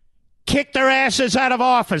 Kick their asses out of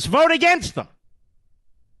office. Vote against them.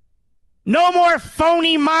 No more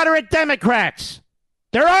phony moderate Democrats.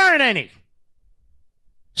 There aren't any.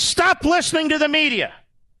 Stop listening to the media.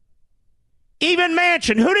 Even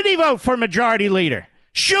Manchin, who did he vote for Majority Leader?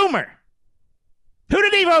 Schumer. Who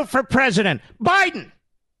did he vote for President? Biden.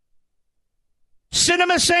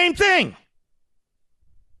 Sinema, same thing.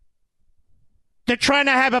 They're trying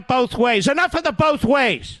to have it both ways. Enough of the both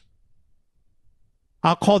ways.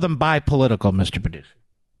 I'll call them bipolitical, Mr. Producer.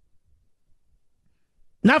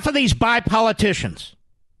 Enough of these bipoliticians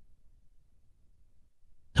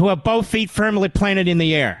who have both feet firmly planted in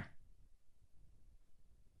the air.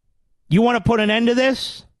 You want to put an end to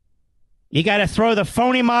this? You got to throw the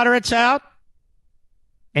phony moderates out,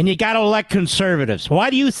 and you got to elect conservatives. Why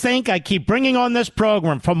do you think I keep bringing on this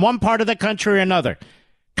program from one part of the country or another?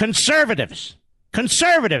 Conservatives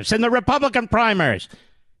in the Republican primaries.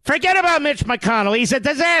 Forget about Mitch McConnell. He's a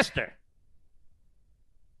disaster.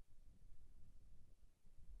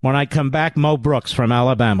 When I come back, Mo Brooks from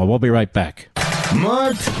Alabama. We'll be right back.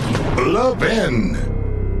 Mark Levin.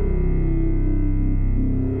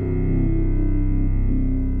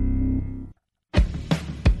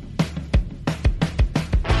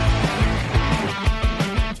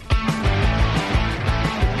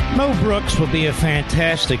 Mo Brooks will be a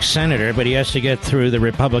fantastic senator, but he has to get through the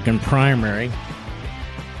Republican primary,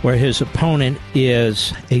 where his opponent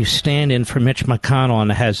is a stand-in for Mitch McConnell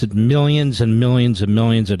and has millions and millions and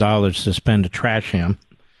millions of dollars to spend to trash him.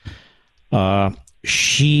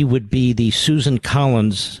 She would be the Susan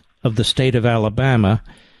Collins of the state of Alabama.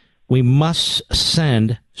 We must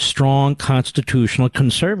send strong constitutional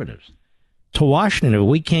conservatives to Washington. If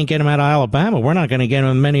we can't get them out of Alabama, we're not going to get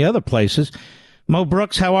them in many other places. Mo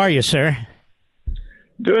Brooks, how are you, sir?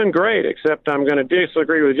 Doing great, except I'm going to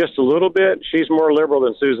disagree with just a little bit. She's more liberal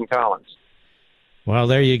than Susan Collins. Well,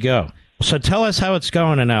 there you go. So tell us how it's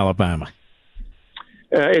going in Alabama.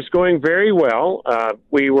 It's going very well.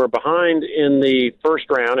 We were behind in the first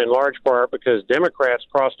round in large part because Democrats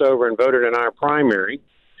crossed over and voted in our primary.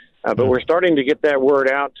 But we're starting to get that word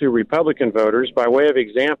out to Republican voters. By way of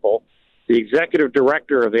example, the executive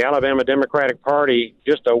director of the Alabama Democratic Party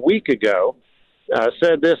just a week ago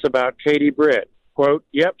said this about Katie Britt, quote,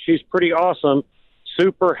 "Yep, she's pretty awesome,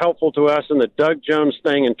 super helpful to us in the Doug Jones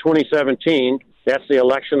thing in 2017. That's the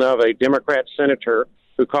election of a Democrat senator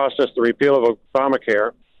who cost us the repeal of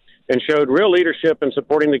Obamacare, and showed real leadership in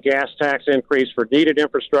supporting the gas tax increase for needed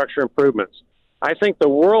infrastructure improvements. I think the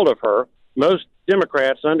world of her. Most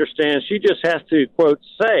Democrats understand she just has to, quote,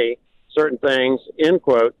 say certain things, end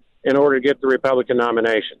quote, in order to get the Republican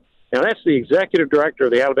nomination." Now, that's the executive director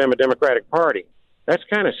of the Alabama Democratic Party. That's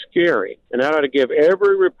kind of scary, and that ought to give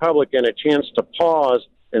every Republican a chance to pause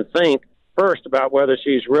and think, first, about whether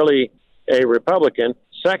she's really a Republican,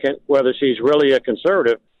 second, whether she's really a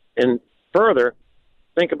conservative, and further,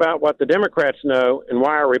 think about what the Democrats know and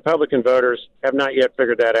why our Republican voters have not yet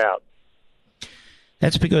figured that out.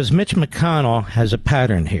 That's because Mitch McConnell has a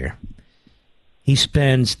pattern here. He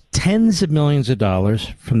spends tens of millions of dollars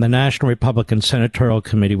from the National Republican Senatorial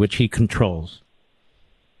Committee, which he controls.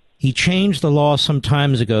 He changed the law some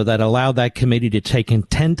time ago that allowed that committee to take in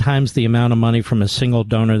 10 times the amount of money from a single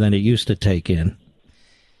donor than it used to take in.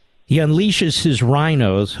 He unleashes his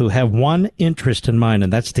rhinos who have one interest in mind,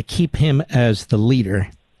 and that's to keep him as the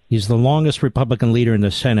leader He's the longest Republican leader in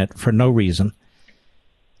the Senate for no reason.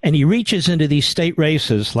 And he reaches into these state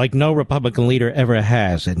races like no Republican leader ever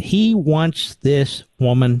has. And he wants this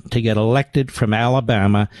woman to get elected from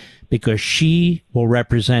Alabama because she will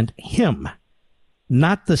represent him,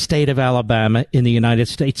 not the state of Alabama in the United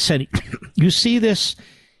States Senate. You see this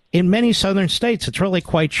in many southern states. It's really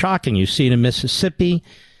quite shocking. You see it in Mississippi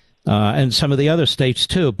and some of the other states,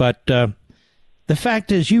 too. But the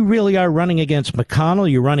fact is, you really are running against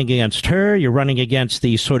McConnell. You're running against her. You're running against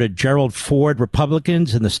the sort of Gerald Ford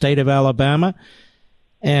Republicans in the state of Alabama.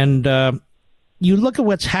 And you look at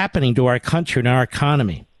what's happening to our country and our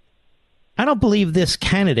economy. I don't believe this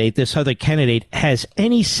other candidate, has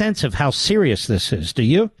any sense of how serious this is. Do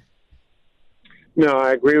you? No,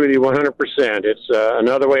 I agree with you 100%. It's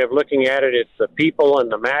another way of looking at it. It's the people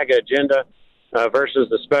and the MAGA agenda versus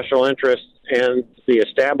the special interests and the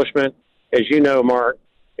establishment. As you know, Mark,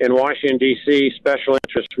 in Washington, D.C., special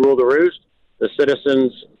interests rule the roost. The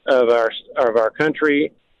citizens of our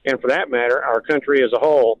country, and for that matter, our country as a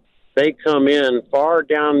whole, they come in far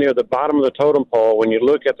down near the bottom of the totem pole when you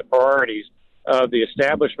look at the priorities of the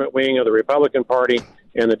establishment wing of the Republican Party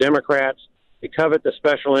and the Democrats. They covet the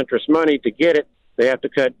special interest money. To get it, they have to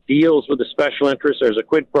cut deals with the special interests. There's a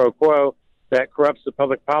quid pro quo that corrupts the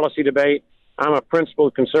public policy debate. I'm a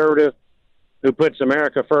principled conservative who puts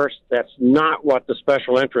America first. That's not what the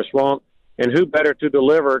special interests want. And who better to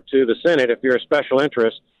deliver to the Senate if you're a special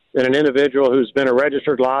interest than an individual who's been a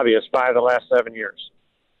registered lobbyist 5 of the last 7 years?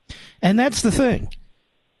 And that's the thing.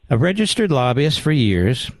 A registered lobbyist for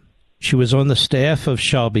years. She was on the staff of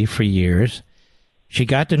Shelby for years. She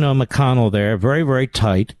got to know McConnell there very, very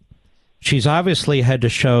tight. She's obviously had to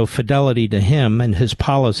show fidelity to him and his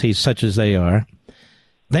policies, such as they are.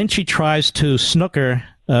 Then she tries to snooker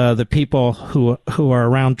the people who are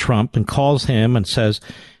around Trump and calls him and says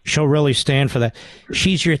she'll really stand for that.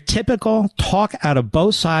 She's your typical talk out of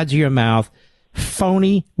both sides of your mouth,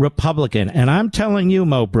 phony Republican. And I'm telling you,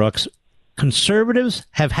 Mo Brooks, conservatives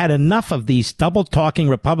have had enough of these double-talking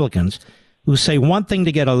Republicans who say one thing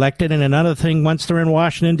to get elected and another thing once they're in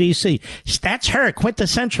Washington, D.C. That's her,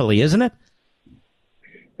 quintessentially, isn't it?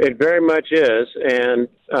 It very much is. And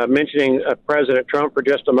mentioning President Trump for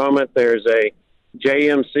just a moment, there's a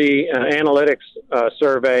JMC analytics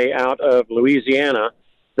survey out of Louisiana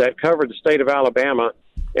that covered the state of Alabama.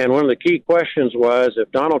 And one of the key questions was,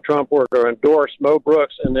 if Donald Trump were to endorse Mo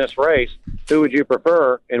Brooks in this race, who would you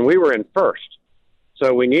prefer? And we were in first.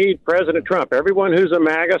 So we need President Trump. Everyone who's a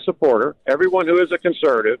MAGA supporter, everyone who is a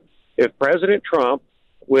conservative, if President Trump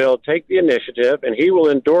will take the initiative and he will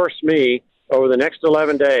endorse me over the next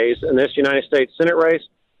 11 days in this United States Senate race,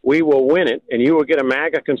 we will win it, and you will get a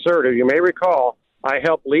MAGA conservative. You may recall I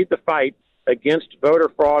helped lead the fight against voter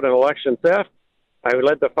fraud and election theft. I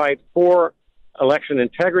led the fight for election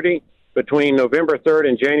integrity between November 3rd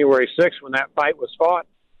and January 6th when that fight was fought.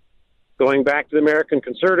 Going back to the American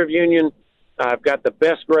Conservative Union, I've got the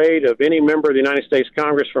best grade of any member of the United States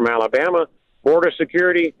Congress from Alabama. Border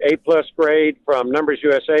security, A+ grade from Numbers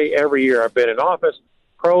USA every year I've been in office.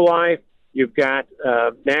 Pro-life, you've got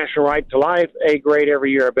national right to life, A grade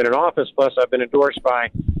every year I've been in office, plus I've been endorsed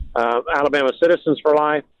by Alabama Citizens for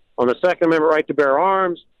Life. On the Second Amendment right to bear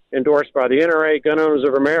arms, endorsed by the NRA, Gun Owners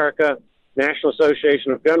of America, National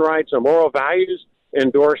Association of Gun Rights, and Moral Values,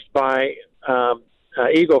 endorsed by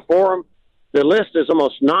Eagle Forum. The list is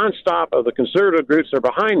almost nonstop of the conservative groups that are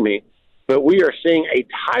behind me, but we are seeing a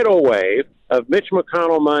tidal wave of Mitch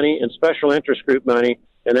McConnell money and special interest group money,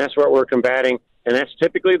 and that's what we're combating, and that's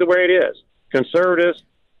typically the way it is. Conservatives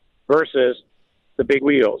versus the big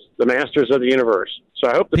wheels, the masters of the universe. So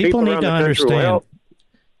I hope the people around the country will help.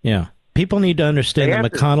 Yeah. People need to understand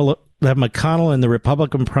that McConnell in the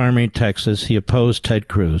Republican primary in Texas, he opposed Ted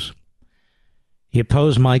Cruz. He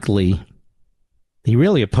opposed Mike Lee. He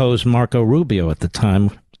really opposed Marco Rubio at the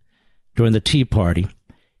time during the Tea Party.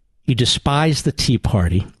 He despised the Tea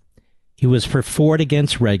Party. He was for Ford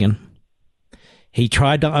against Reagan. He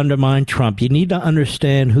tried to undermine Trump. You need to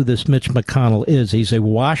understand who this Mitch McConnell is. He's a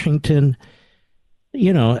Washington,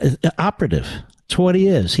 operative. That's what he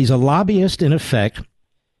is. He's a lobbyist, in effect,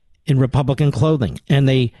 in Republican clothing. And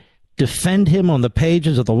they defend him on the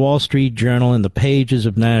pages of the Wall Street Journal and the pages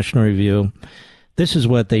of National Review. This is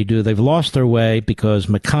what they do. They've lost their way because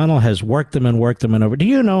McConnell has worked them and over. Do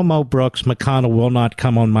you know, Mo Brooks, McConnell will not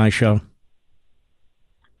come on my show?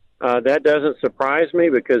 That doesn't surprise me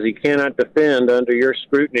because he cannot defend under your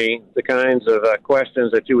scrutiny the kinds of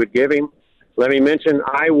questions that you would give him. Let me mention,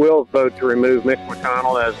 I will vote to remove Mitch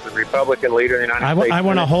McConnell as the Republican leader in the United States. I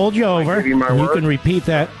want to hold you over. You can repeat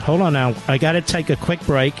that. Hold on now. I got to take a quick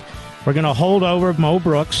break. We're going to hold over Mo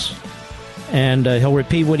Brooks, and he'll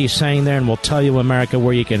repeat what he's saying there, and we'll tell you, America,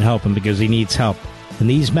 where you can help him because he needs help. And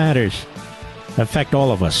these matters affect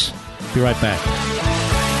all of us. Be right back.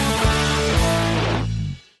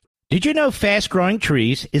 Did you know Fast Growing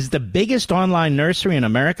Trees is the biggest online nursery in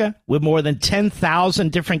America with more than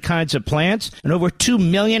 10,000 different kinds of plants and over 2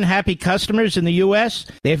 million happy customers in the U.S.?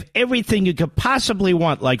 They have everything you could possibly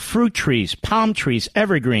want, like fruit trees, palm trees,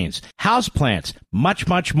 evergreens, houseplants, much,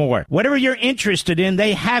 much more. Whatever you're interested in,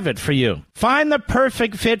 they have it for you. Find the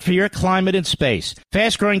perfect fit for your climate and space.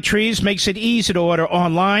 Fast Growing Trees makes it easy to order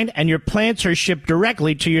online, and your plants are shipped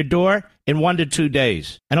directly to your door in 1 to 2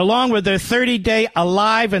 days. And along with their 30-day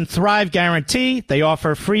Alive and Thrive guarantee, they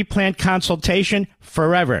offer free plant consultation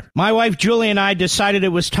forever. My wife Julie and I decided it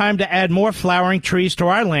was time to add more flowering trees to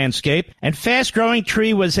our landscape, and Fast Growing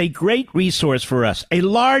Tree was a great resource for us. A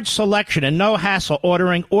large selection and no hassle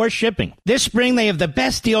ordering or shipping. This spring they have the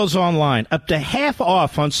best deals online, up to half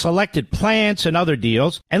off on selected plants and other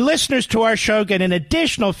deals. And listeners to our show get an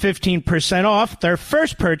additional 15% off their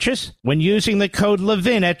first purchase when using the code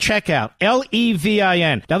LEVIN at checkout.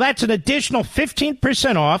 LEVIN. Now that's an additional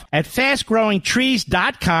 15% off at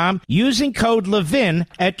fastgrowingtrees.com using code LEVIN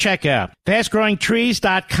at checkout.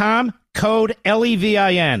 Fastgrowingtrees.com, code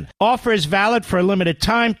LEVIN. Offer is valid for a limited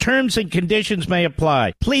time. Terms and conditions may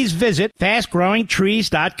apply. Please visit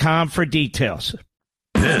fastgrowingtrees.com for details.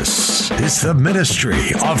 This is the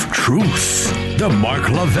Ministry of Truth, the Mark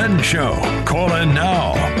Levin Show. Call in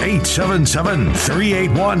now,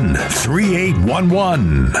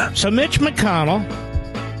 877-381-3811. So Mitch McConnell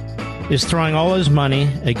is throwing all his money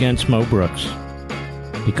against Mo Brooks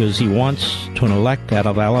because he wants to elect out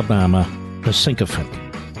of Alabama a sycophant.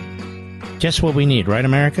 Just what we need, right,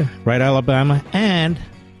 America? Right, Alabama? And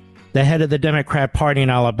the head of the Democrat Party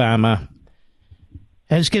in Alabama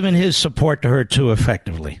has given his support to her too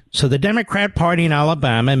effectively. So the Democrat Party in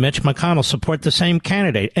Alabama and Mitch McConnell support the same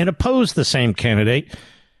candidate and oppose the same candidate,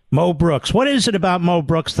 Mo Brooks. What is it about Mo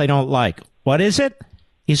Brooks they don't like? What is it?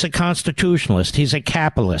 He's a constitutionalist. He's a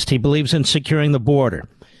capitalist. He believes in securing the border.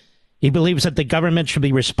 He believes that the government should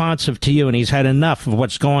be responsive to you, and he's had enough of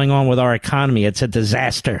what's going on with our economy. It's a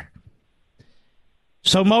disaster.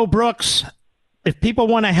 So, Mo Brooks, if people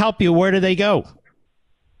want to help you, where do they go?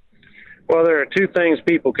 Well, there are two things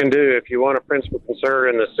people can do if you want a principal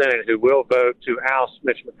conservative in the Senate who will vote to oust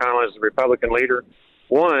Mitch McConnell as the Republican leader.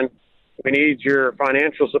 One, we need your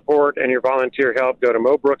financial support and your volunteer help. Go to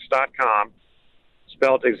mobrooks.com,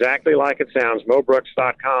 spelled exactly like it sounds,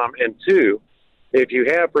 mobrooks.com. And two, if you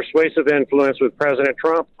have persuasive influence with President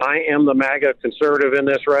Trump, I am the MAGA conservative in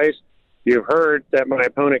this race. You've heard that my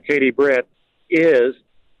opponent, Katie Britt, is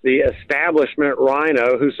the establishment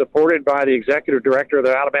rhino who's supported by the executive director of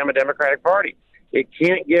the Alabama Democratic Party. It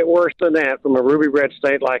can't get worse than that from a ruby red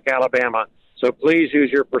state like Alabama. So please use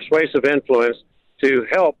your persuasive influence to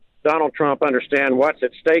help Donald Trump understand what's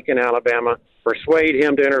at stake in Alabama, persuade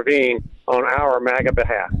him to intervene on our MAGA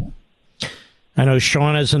behalf. I know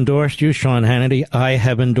Sean has endorsed you, Sean Hannity. I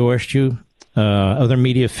have endorsed you. Other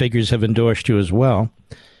media figures have endorsed you as well.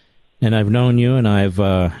 And I've known you, and I've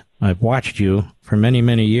watched you for many,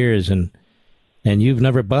 many years, and you've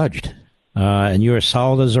never budged. And you're as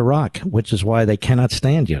solid as a rock, which is why they cannot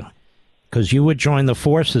stand you. Because you would join the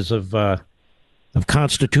forces of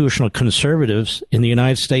constitutional conservatives in the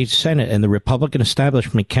United States Senate, and the Republican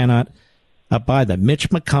establishment cannot abide that. Mitch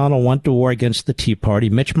McConnell went to war against the Tea Party.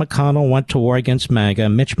 Mitch McConnell went to war against MAGA.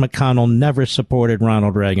 Mitch McConnell never supported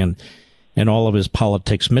Ronald Reagan in all of his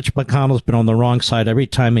politics. Mitch McConnell's been on the wrong side every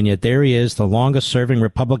time, and yet there he is, the longest-serving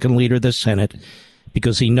Republican leader of the Senate,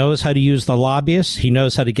 because he knows how to use the lobbyists, he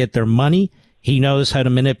knows how to get their money, he knows how to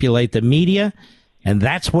manipulate the media, and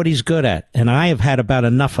that's what he's good at, and I have had about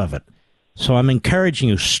enough of it. So I'm encouraging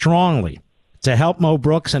you strongly to help Mo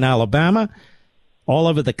Brooks in Alabama. All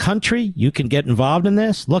over the country, you can get involved in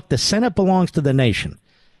this. Look, the Senate belongs to the nation.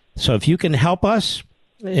 So if you can help us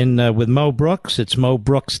with Mo Brooks, it's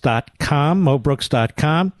mobrooks.com,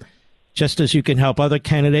 mobrooks.com, just as you can help other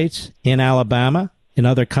candidates in Alabama, in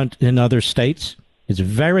other states. It's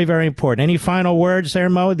very, very important. Any final words there,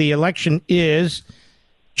 Mo? The election is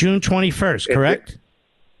June 21st, correct?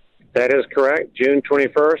 That is correct. June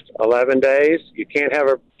 21st, 11 days. You can't have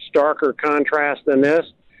a starker contrast than this.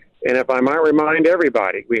 And if I might remind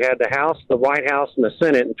everybody, we had the House, the White House, and the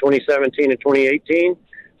Senate in 2017 and 2018.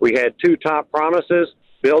 We had two top promises,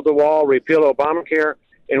 build the wall, repeal Obamacare,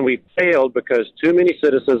 and we failed because too many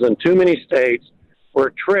citizens in too many states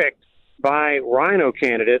were tricked by rhino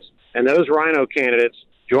candidates, and those rhino candidates,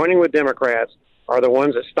 joining with Democrats, are the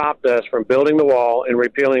ones that stopped us from building the wall and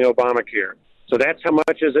repealing Obamacare. So that's how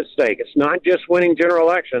much is at stake. It's not just winning general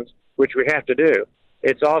elections, which we have to do.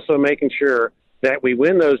 It's also making sure that we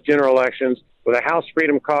win those general elections with a House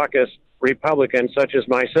Freedom Caucus Republican such as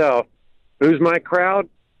myself. Who's my crowd?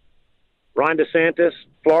 Ron DeSantis,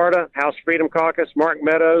 Florida, House Freedom Caucus, Mark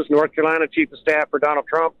Meadows, North Carolina, Chief of Staff for Donald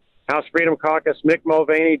Trump, House Freedom Caucus, Mick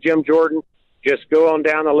Mulvaney, Jim Jordan. Just go on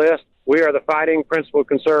down the list. We are the fighting principled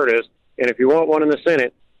conservatives. And if you want one in the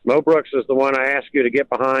Senate, Mo Brooks is the one I ask you to get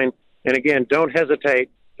behind. And again, don't hesitate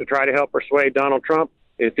to try to help persuade Donald Trump.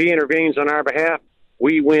 If he intervenes on our behalf,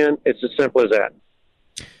 we win. It's as simple as that.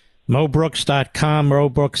 MoBrooks.com,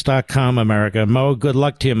 MoBrooks.com, America. Mo, good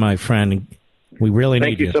luck to you, my friend. We really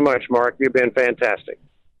need you. Thank you so much, Mark. You've been fantastic.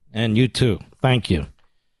 And you too. Thank you.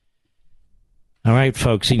 All right,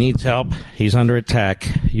 folks, he needs help. He's under attack.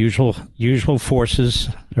 Usual forces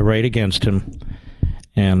arrayed against him.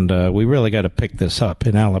 And we really got to pick this up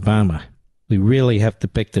in Alabama. We really have to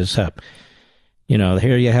pick this up. You know,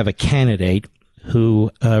 here you have a candidate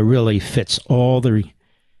who really fits all the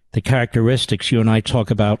characteristics you and I talk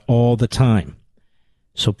about all the time.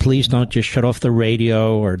 So please don't just shut off the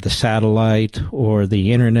radio or the satellite or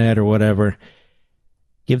the internet or whatever.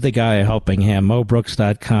 Give the guy a helping hand.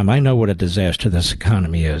 MoBrooks.com. I know what a disaster this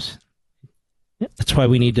economy is. That's why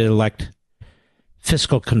we need to elect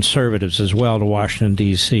fiscal conservatives as well to Washington,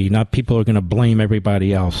 D.C., not people who are going to blame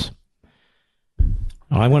everybody else.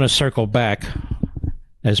 I want to circle back,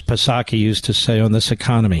 as Psaki used to say, on this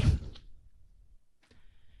economy.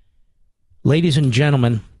 Ladies and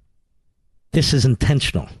gentlemen, this is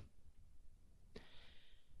intentional.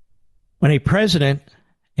 When a president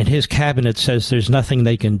and his cabinet says there's nothing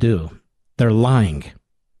they can do, they're lying.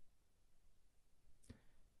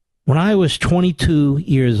 When I was 22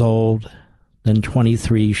 years old, then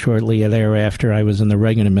 23 shortly thereafter, I was in the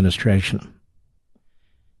Reagan administration.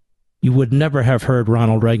 You would never have heard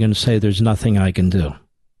Ronald Reagan say there's nothing I can do.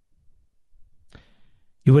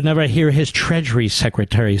 You would never hear his Treasury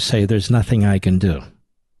Secretary say there's nothing I can do.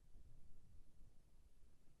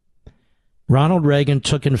 Ronald Reagan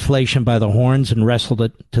took inflation by the horns and wrestled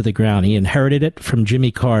it to the ground. He inherited it from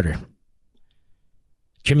Jimmy Carter.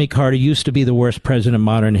 Jimmy Carter used to be the worst president in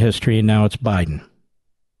modern history, and now it's Biden.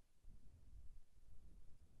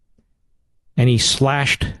 And he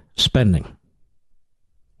slashed spending.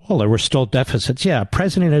 Well, there were still deficits. Yeah, a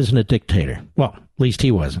president isn't a dictator. Well, at least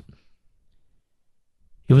he wasn't.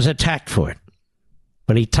 He was attacked for it.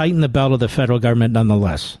 But he tightened the belt of the federal government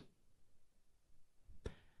nonetheless.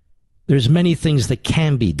 There's many things that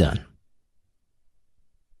can be done.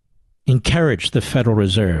 Encourage the Federal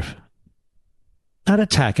Reserve. Not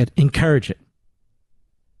attack it, encourage it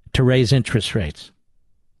to raise interest rates.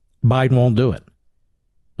 Biden won't do it.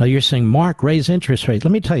 Now you're saying, Mark, raise interest rates.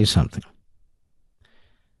 Let me tell you something.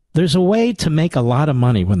 There's a way to make a lot of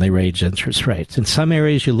money when they raise interest rates. In some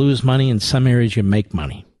areas you lose money, in some areas you make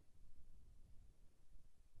money.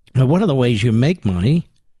 Now, one of the ways you make money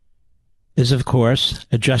is, of course,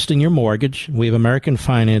 adjusting your mortgage. We have American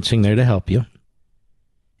Financing there to help you.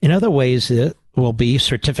 In other ways, it will be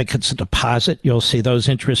certificates of deposit. You'll see those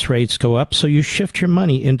interest rates go up, so you shift your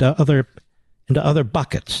money into other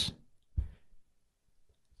buckets.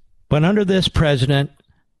 But under this president,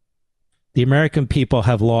 the American people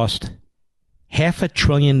have lost $500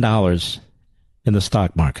 billion in the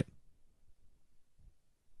stock market.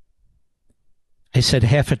 I said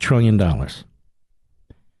 $500 billion.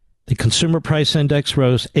 The Consumer Price Index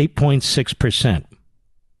rose 8.6%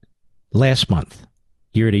 last month,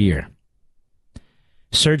 year to year.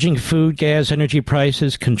 Surging food, gas, energy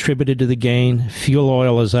prices contributed to the gain. Fuel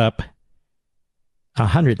oil is up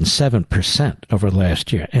 107% over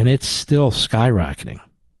last year, and it's still skyrocketing.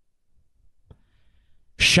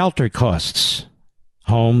 Shelter costs,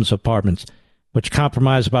 homes, apartments, which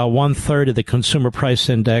comprise about 1/3 of the Consumer Price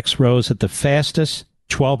Index, rose at the fastest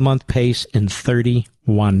 12-month pace in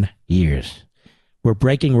 31 years. We're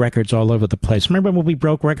breaking records all over the place. Remember when we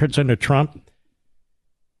broke records under Trump?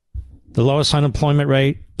 The lowest unemployment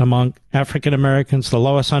rate among African Americans, the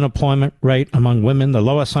lowest unemployment rate among women, the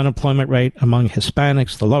lowest unemployment rate among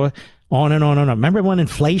Hispanics, the lowest, on and on and on. Remember when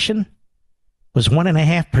inflation was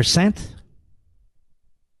 1.5%?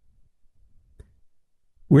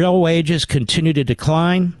 Real wages continue to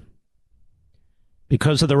decline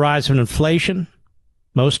because of the rise of inflation.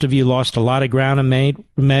 Most of you lost a lot of ground in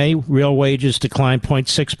May. Real wages declined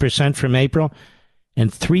 0.6% from April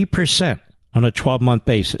and 3% on a 12-month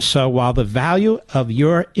basis. So while the value of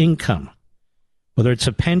your income, whether it's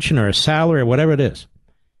a pension or a salary or whatever it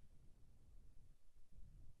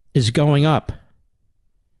is going up,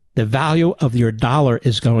 the value of your dollar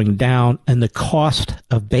is going down and the cost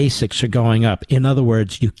of basics are going up. In other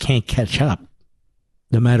words, you can't catch up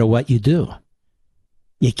no matter what you do.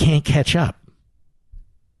 You can't catch up.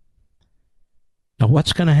 Now,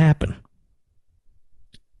 what's going to happen?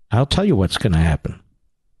 I'll tell you what's going to happen.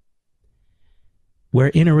 We're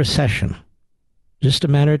in a recession. Just a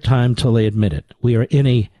matter of time till they admit it. We are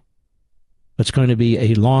in what's going to be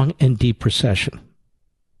a long and deep recession.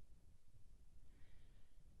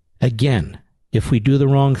 Again, if we do the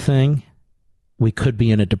wrong thing, we could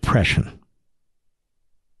be in a depression.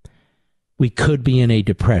 We could be in a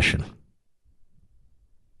depression.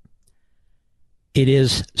 It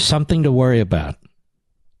is something to worry about.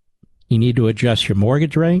 You need to adjust your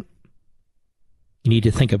mortgage rate. You need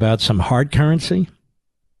to think about some hard currency.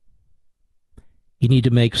 You need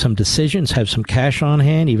to make some decisions, have some cash on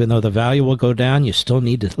hand. Even though the value will go down, you still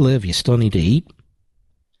need to live. You still need to eat.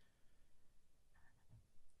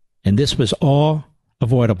 And this was all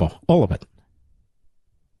avoidable, all of it.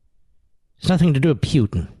 It's nothing to do with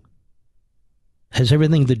Putin. It has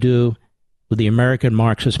everything to do with the American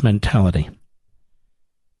Marxist mentality.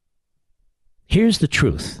 Here's the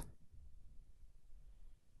truth.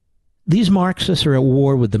 These Marxists are at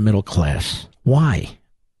war with the middle class. Why?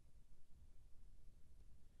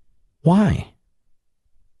 Why?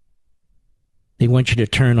 They want you to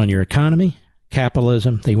turn on your economy,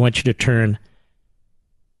 capitalism. They want you to turn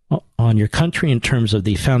on your country in terms of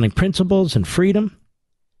the founding principles and freedom,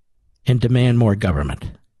 and demand more government.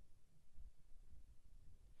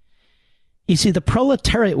 You see, the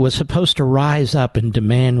proletariat was supposed to rise up and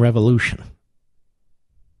demand revolution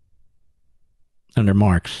under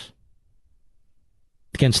Marx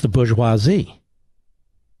against the bourgeoisie.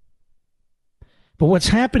 But what's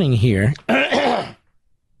happening here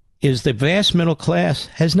is the vast middle class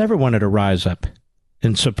has never wanted to rise up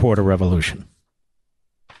and support a revolution.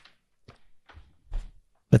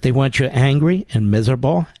 But they want you angry and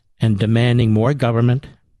miserable and demanding more government,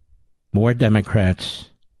 more Democrats.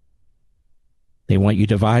 They want you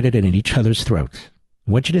divided and at each other's throats.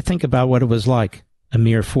 I want you to think about what it was like a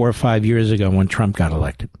mere 4 or 5 years ago when Trump got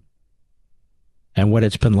elected. And what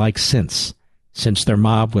it's been like since their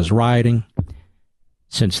mob was rioting,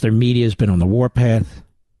 since their media has been on the warpath,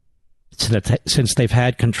 since they've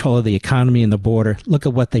had control of the economy and the border. Look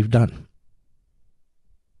at what they've done.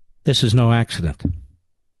 This is no accident.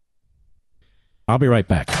 I'll be right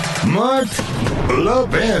back. Mark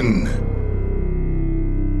Levin.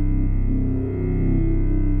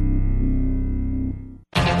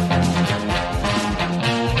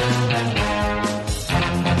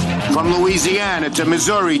 From Louisiana to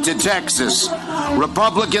Missouri to Texas,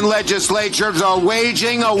 Republican legislatures are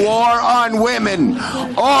waging a war on women,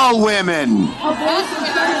 all women.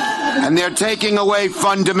 And they're taking away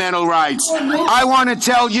fundamental rights. I want to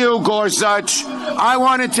tell you, Gorsuch, I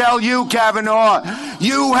want to tell you, Kavanaugh,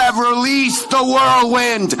 you have released the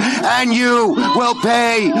whirlwind, and you will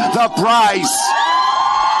pay the price.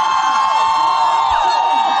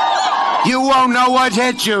 You won't know what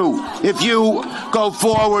hit you if you go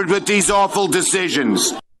forward with these awful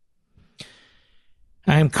decisions.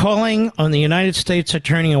 I'm calling on the United States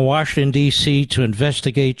Attorney in Washington, D.C. to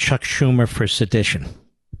investigate Chuck Schumer for sedition,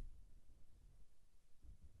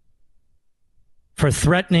 for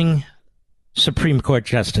threatening Supreme Court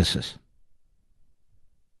justices,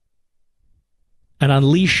 and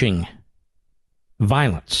unleashing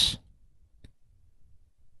violence.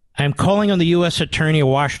 I'm calling on the U.S. Attorney of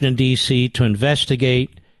Washington, D.C. to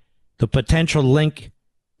investigate the potential link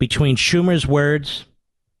between Schumer's words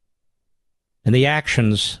and the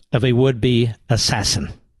actions of a would-be assassin.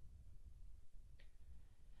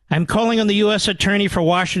 I'm calling on the U.S. Attorney for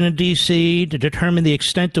Washington, D.C. to determine the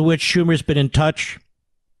extent to which Schumer's been in touch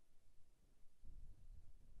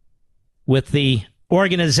with the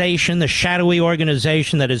organization, the shadowy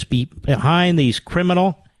organization that is behind these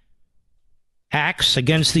criminal acts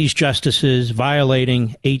against these justices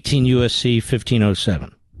violating 18 U.S.C.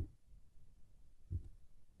 1507.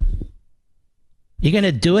 You going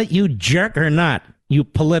to do it, you jerk, or not, you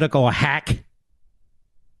political hack?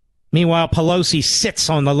 Meanwhile, Pelosi sits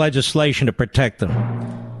on the legislation to protect them.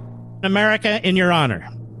 America, in your honor.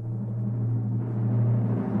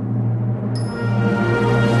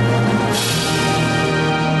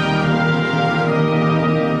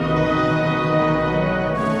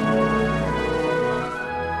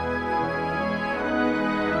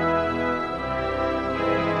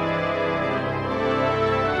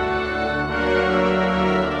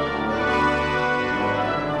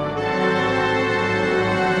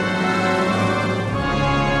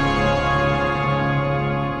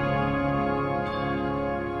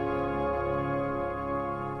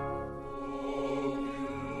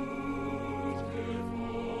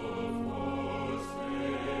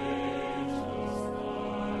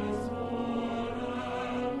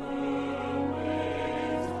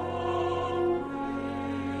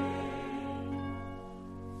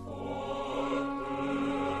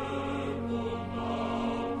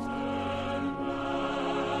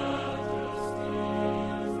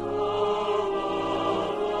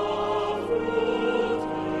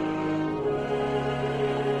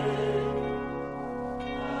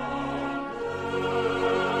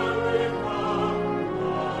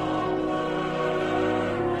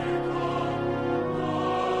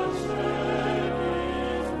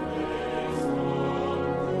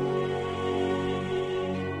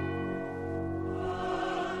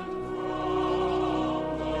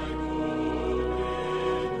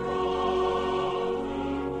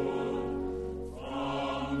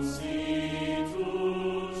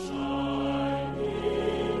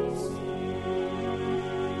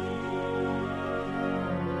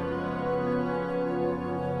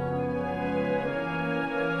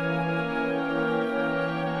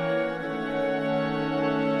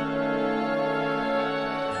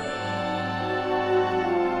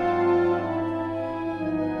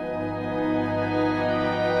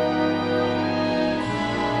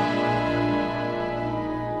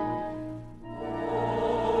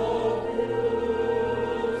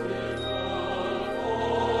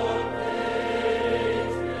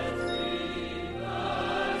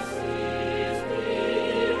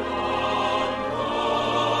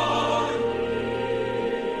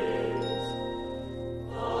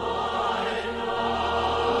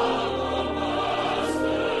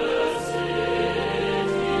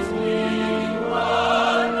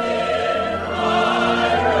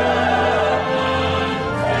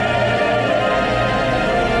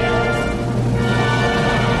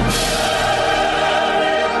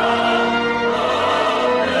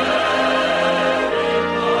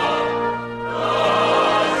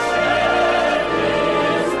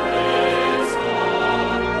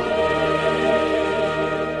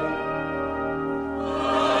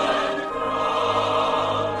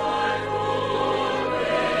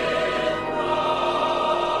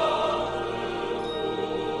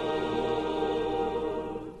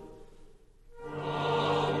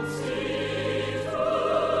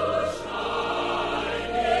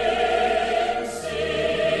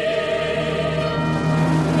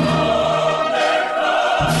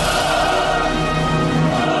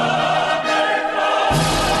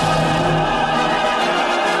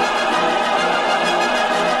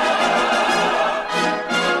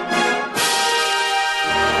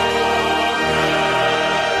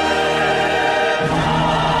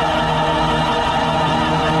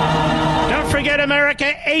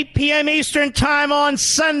 p.m. Eastern Time on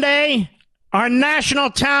Sunday. Our national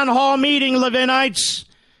town hall meeting, Levinites.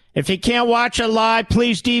 If you can't watch it live,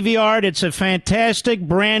 please DVR it. It's a fantastic,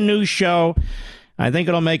 brand new show. I think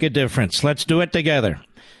it'll make a difference. Let's do it together.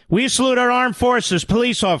 We salute our armed forces,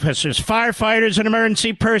 police officers, firefighters, and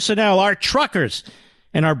emergency personnel, our truckers,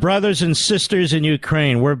 and our brothers and sisters in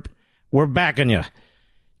Ukraine. We're backing you.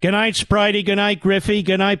 Good night, Spritey. Good night, Griffey.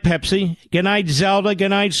 Good night, Pepsi. Good night, Zelda. Good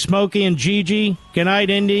night, Smokey and Gigi. Good night,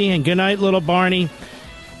 Indy. And good night, little Barney.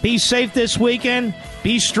 Be safe this weekend.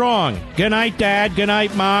 Be strong. Good night, Dad. Good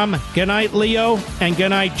night, Mom. Good night, Leo. And good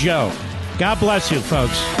night, Joe. God bless you,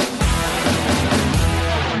 folks.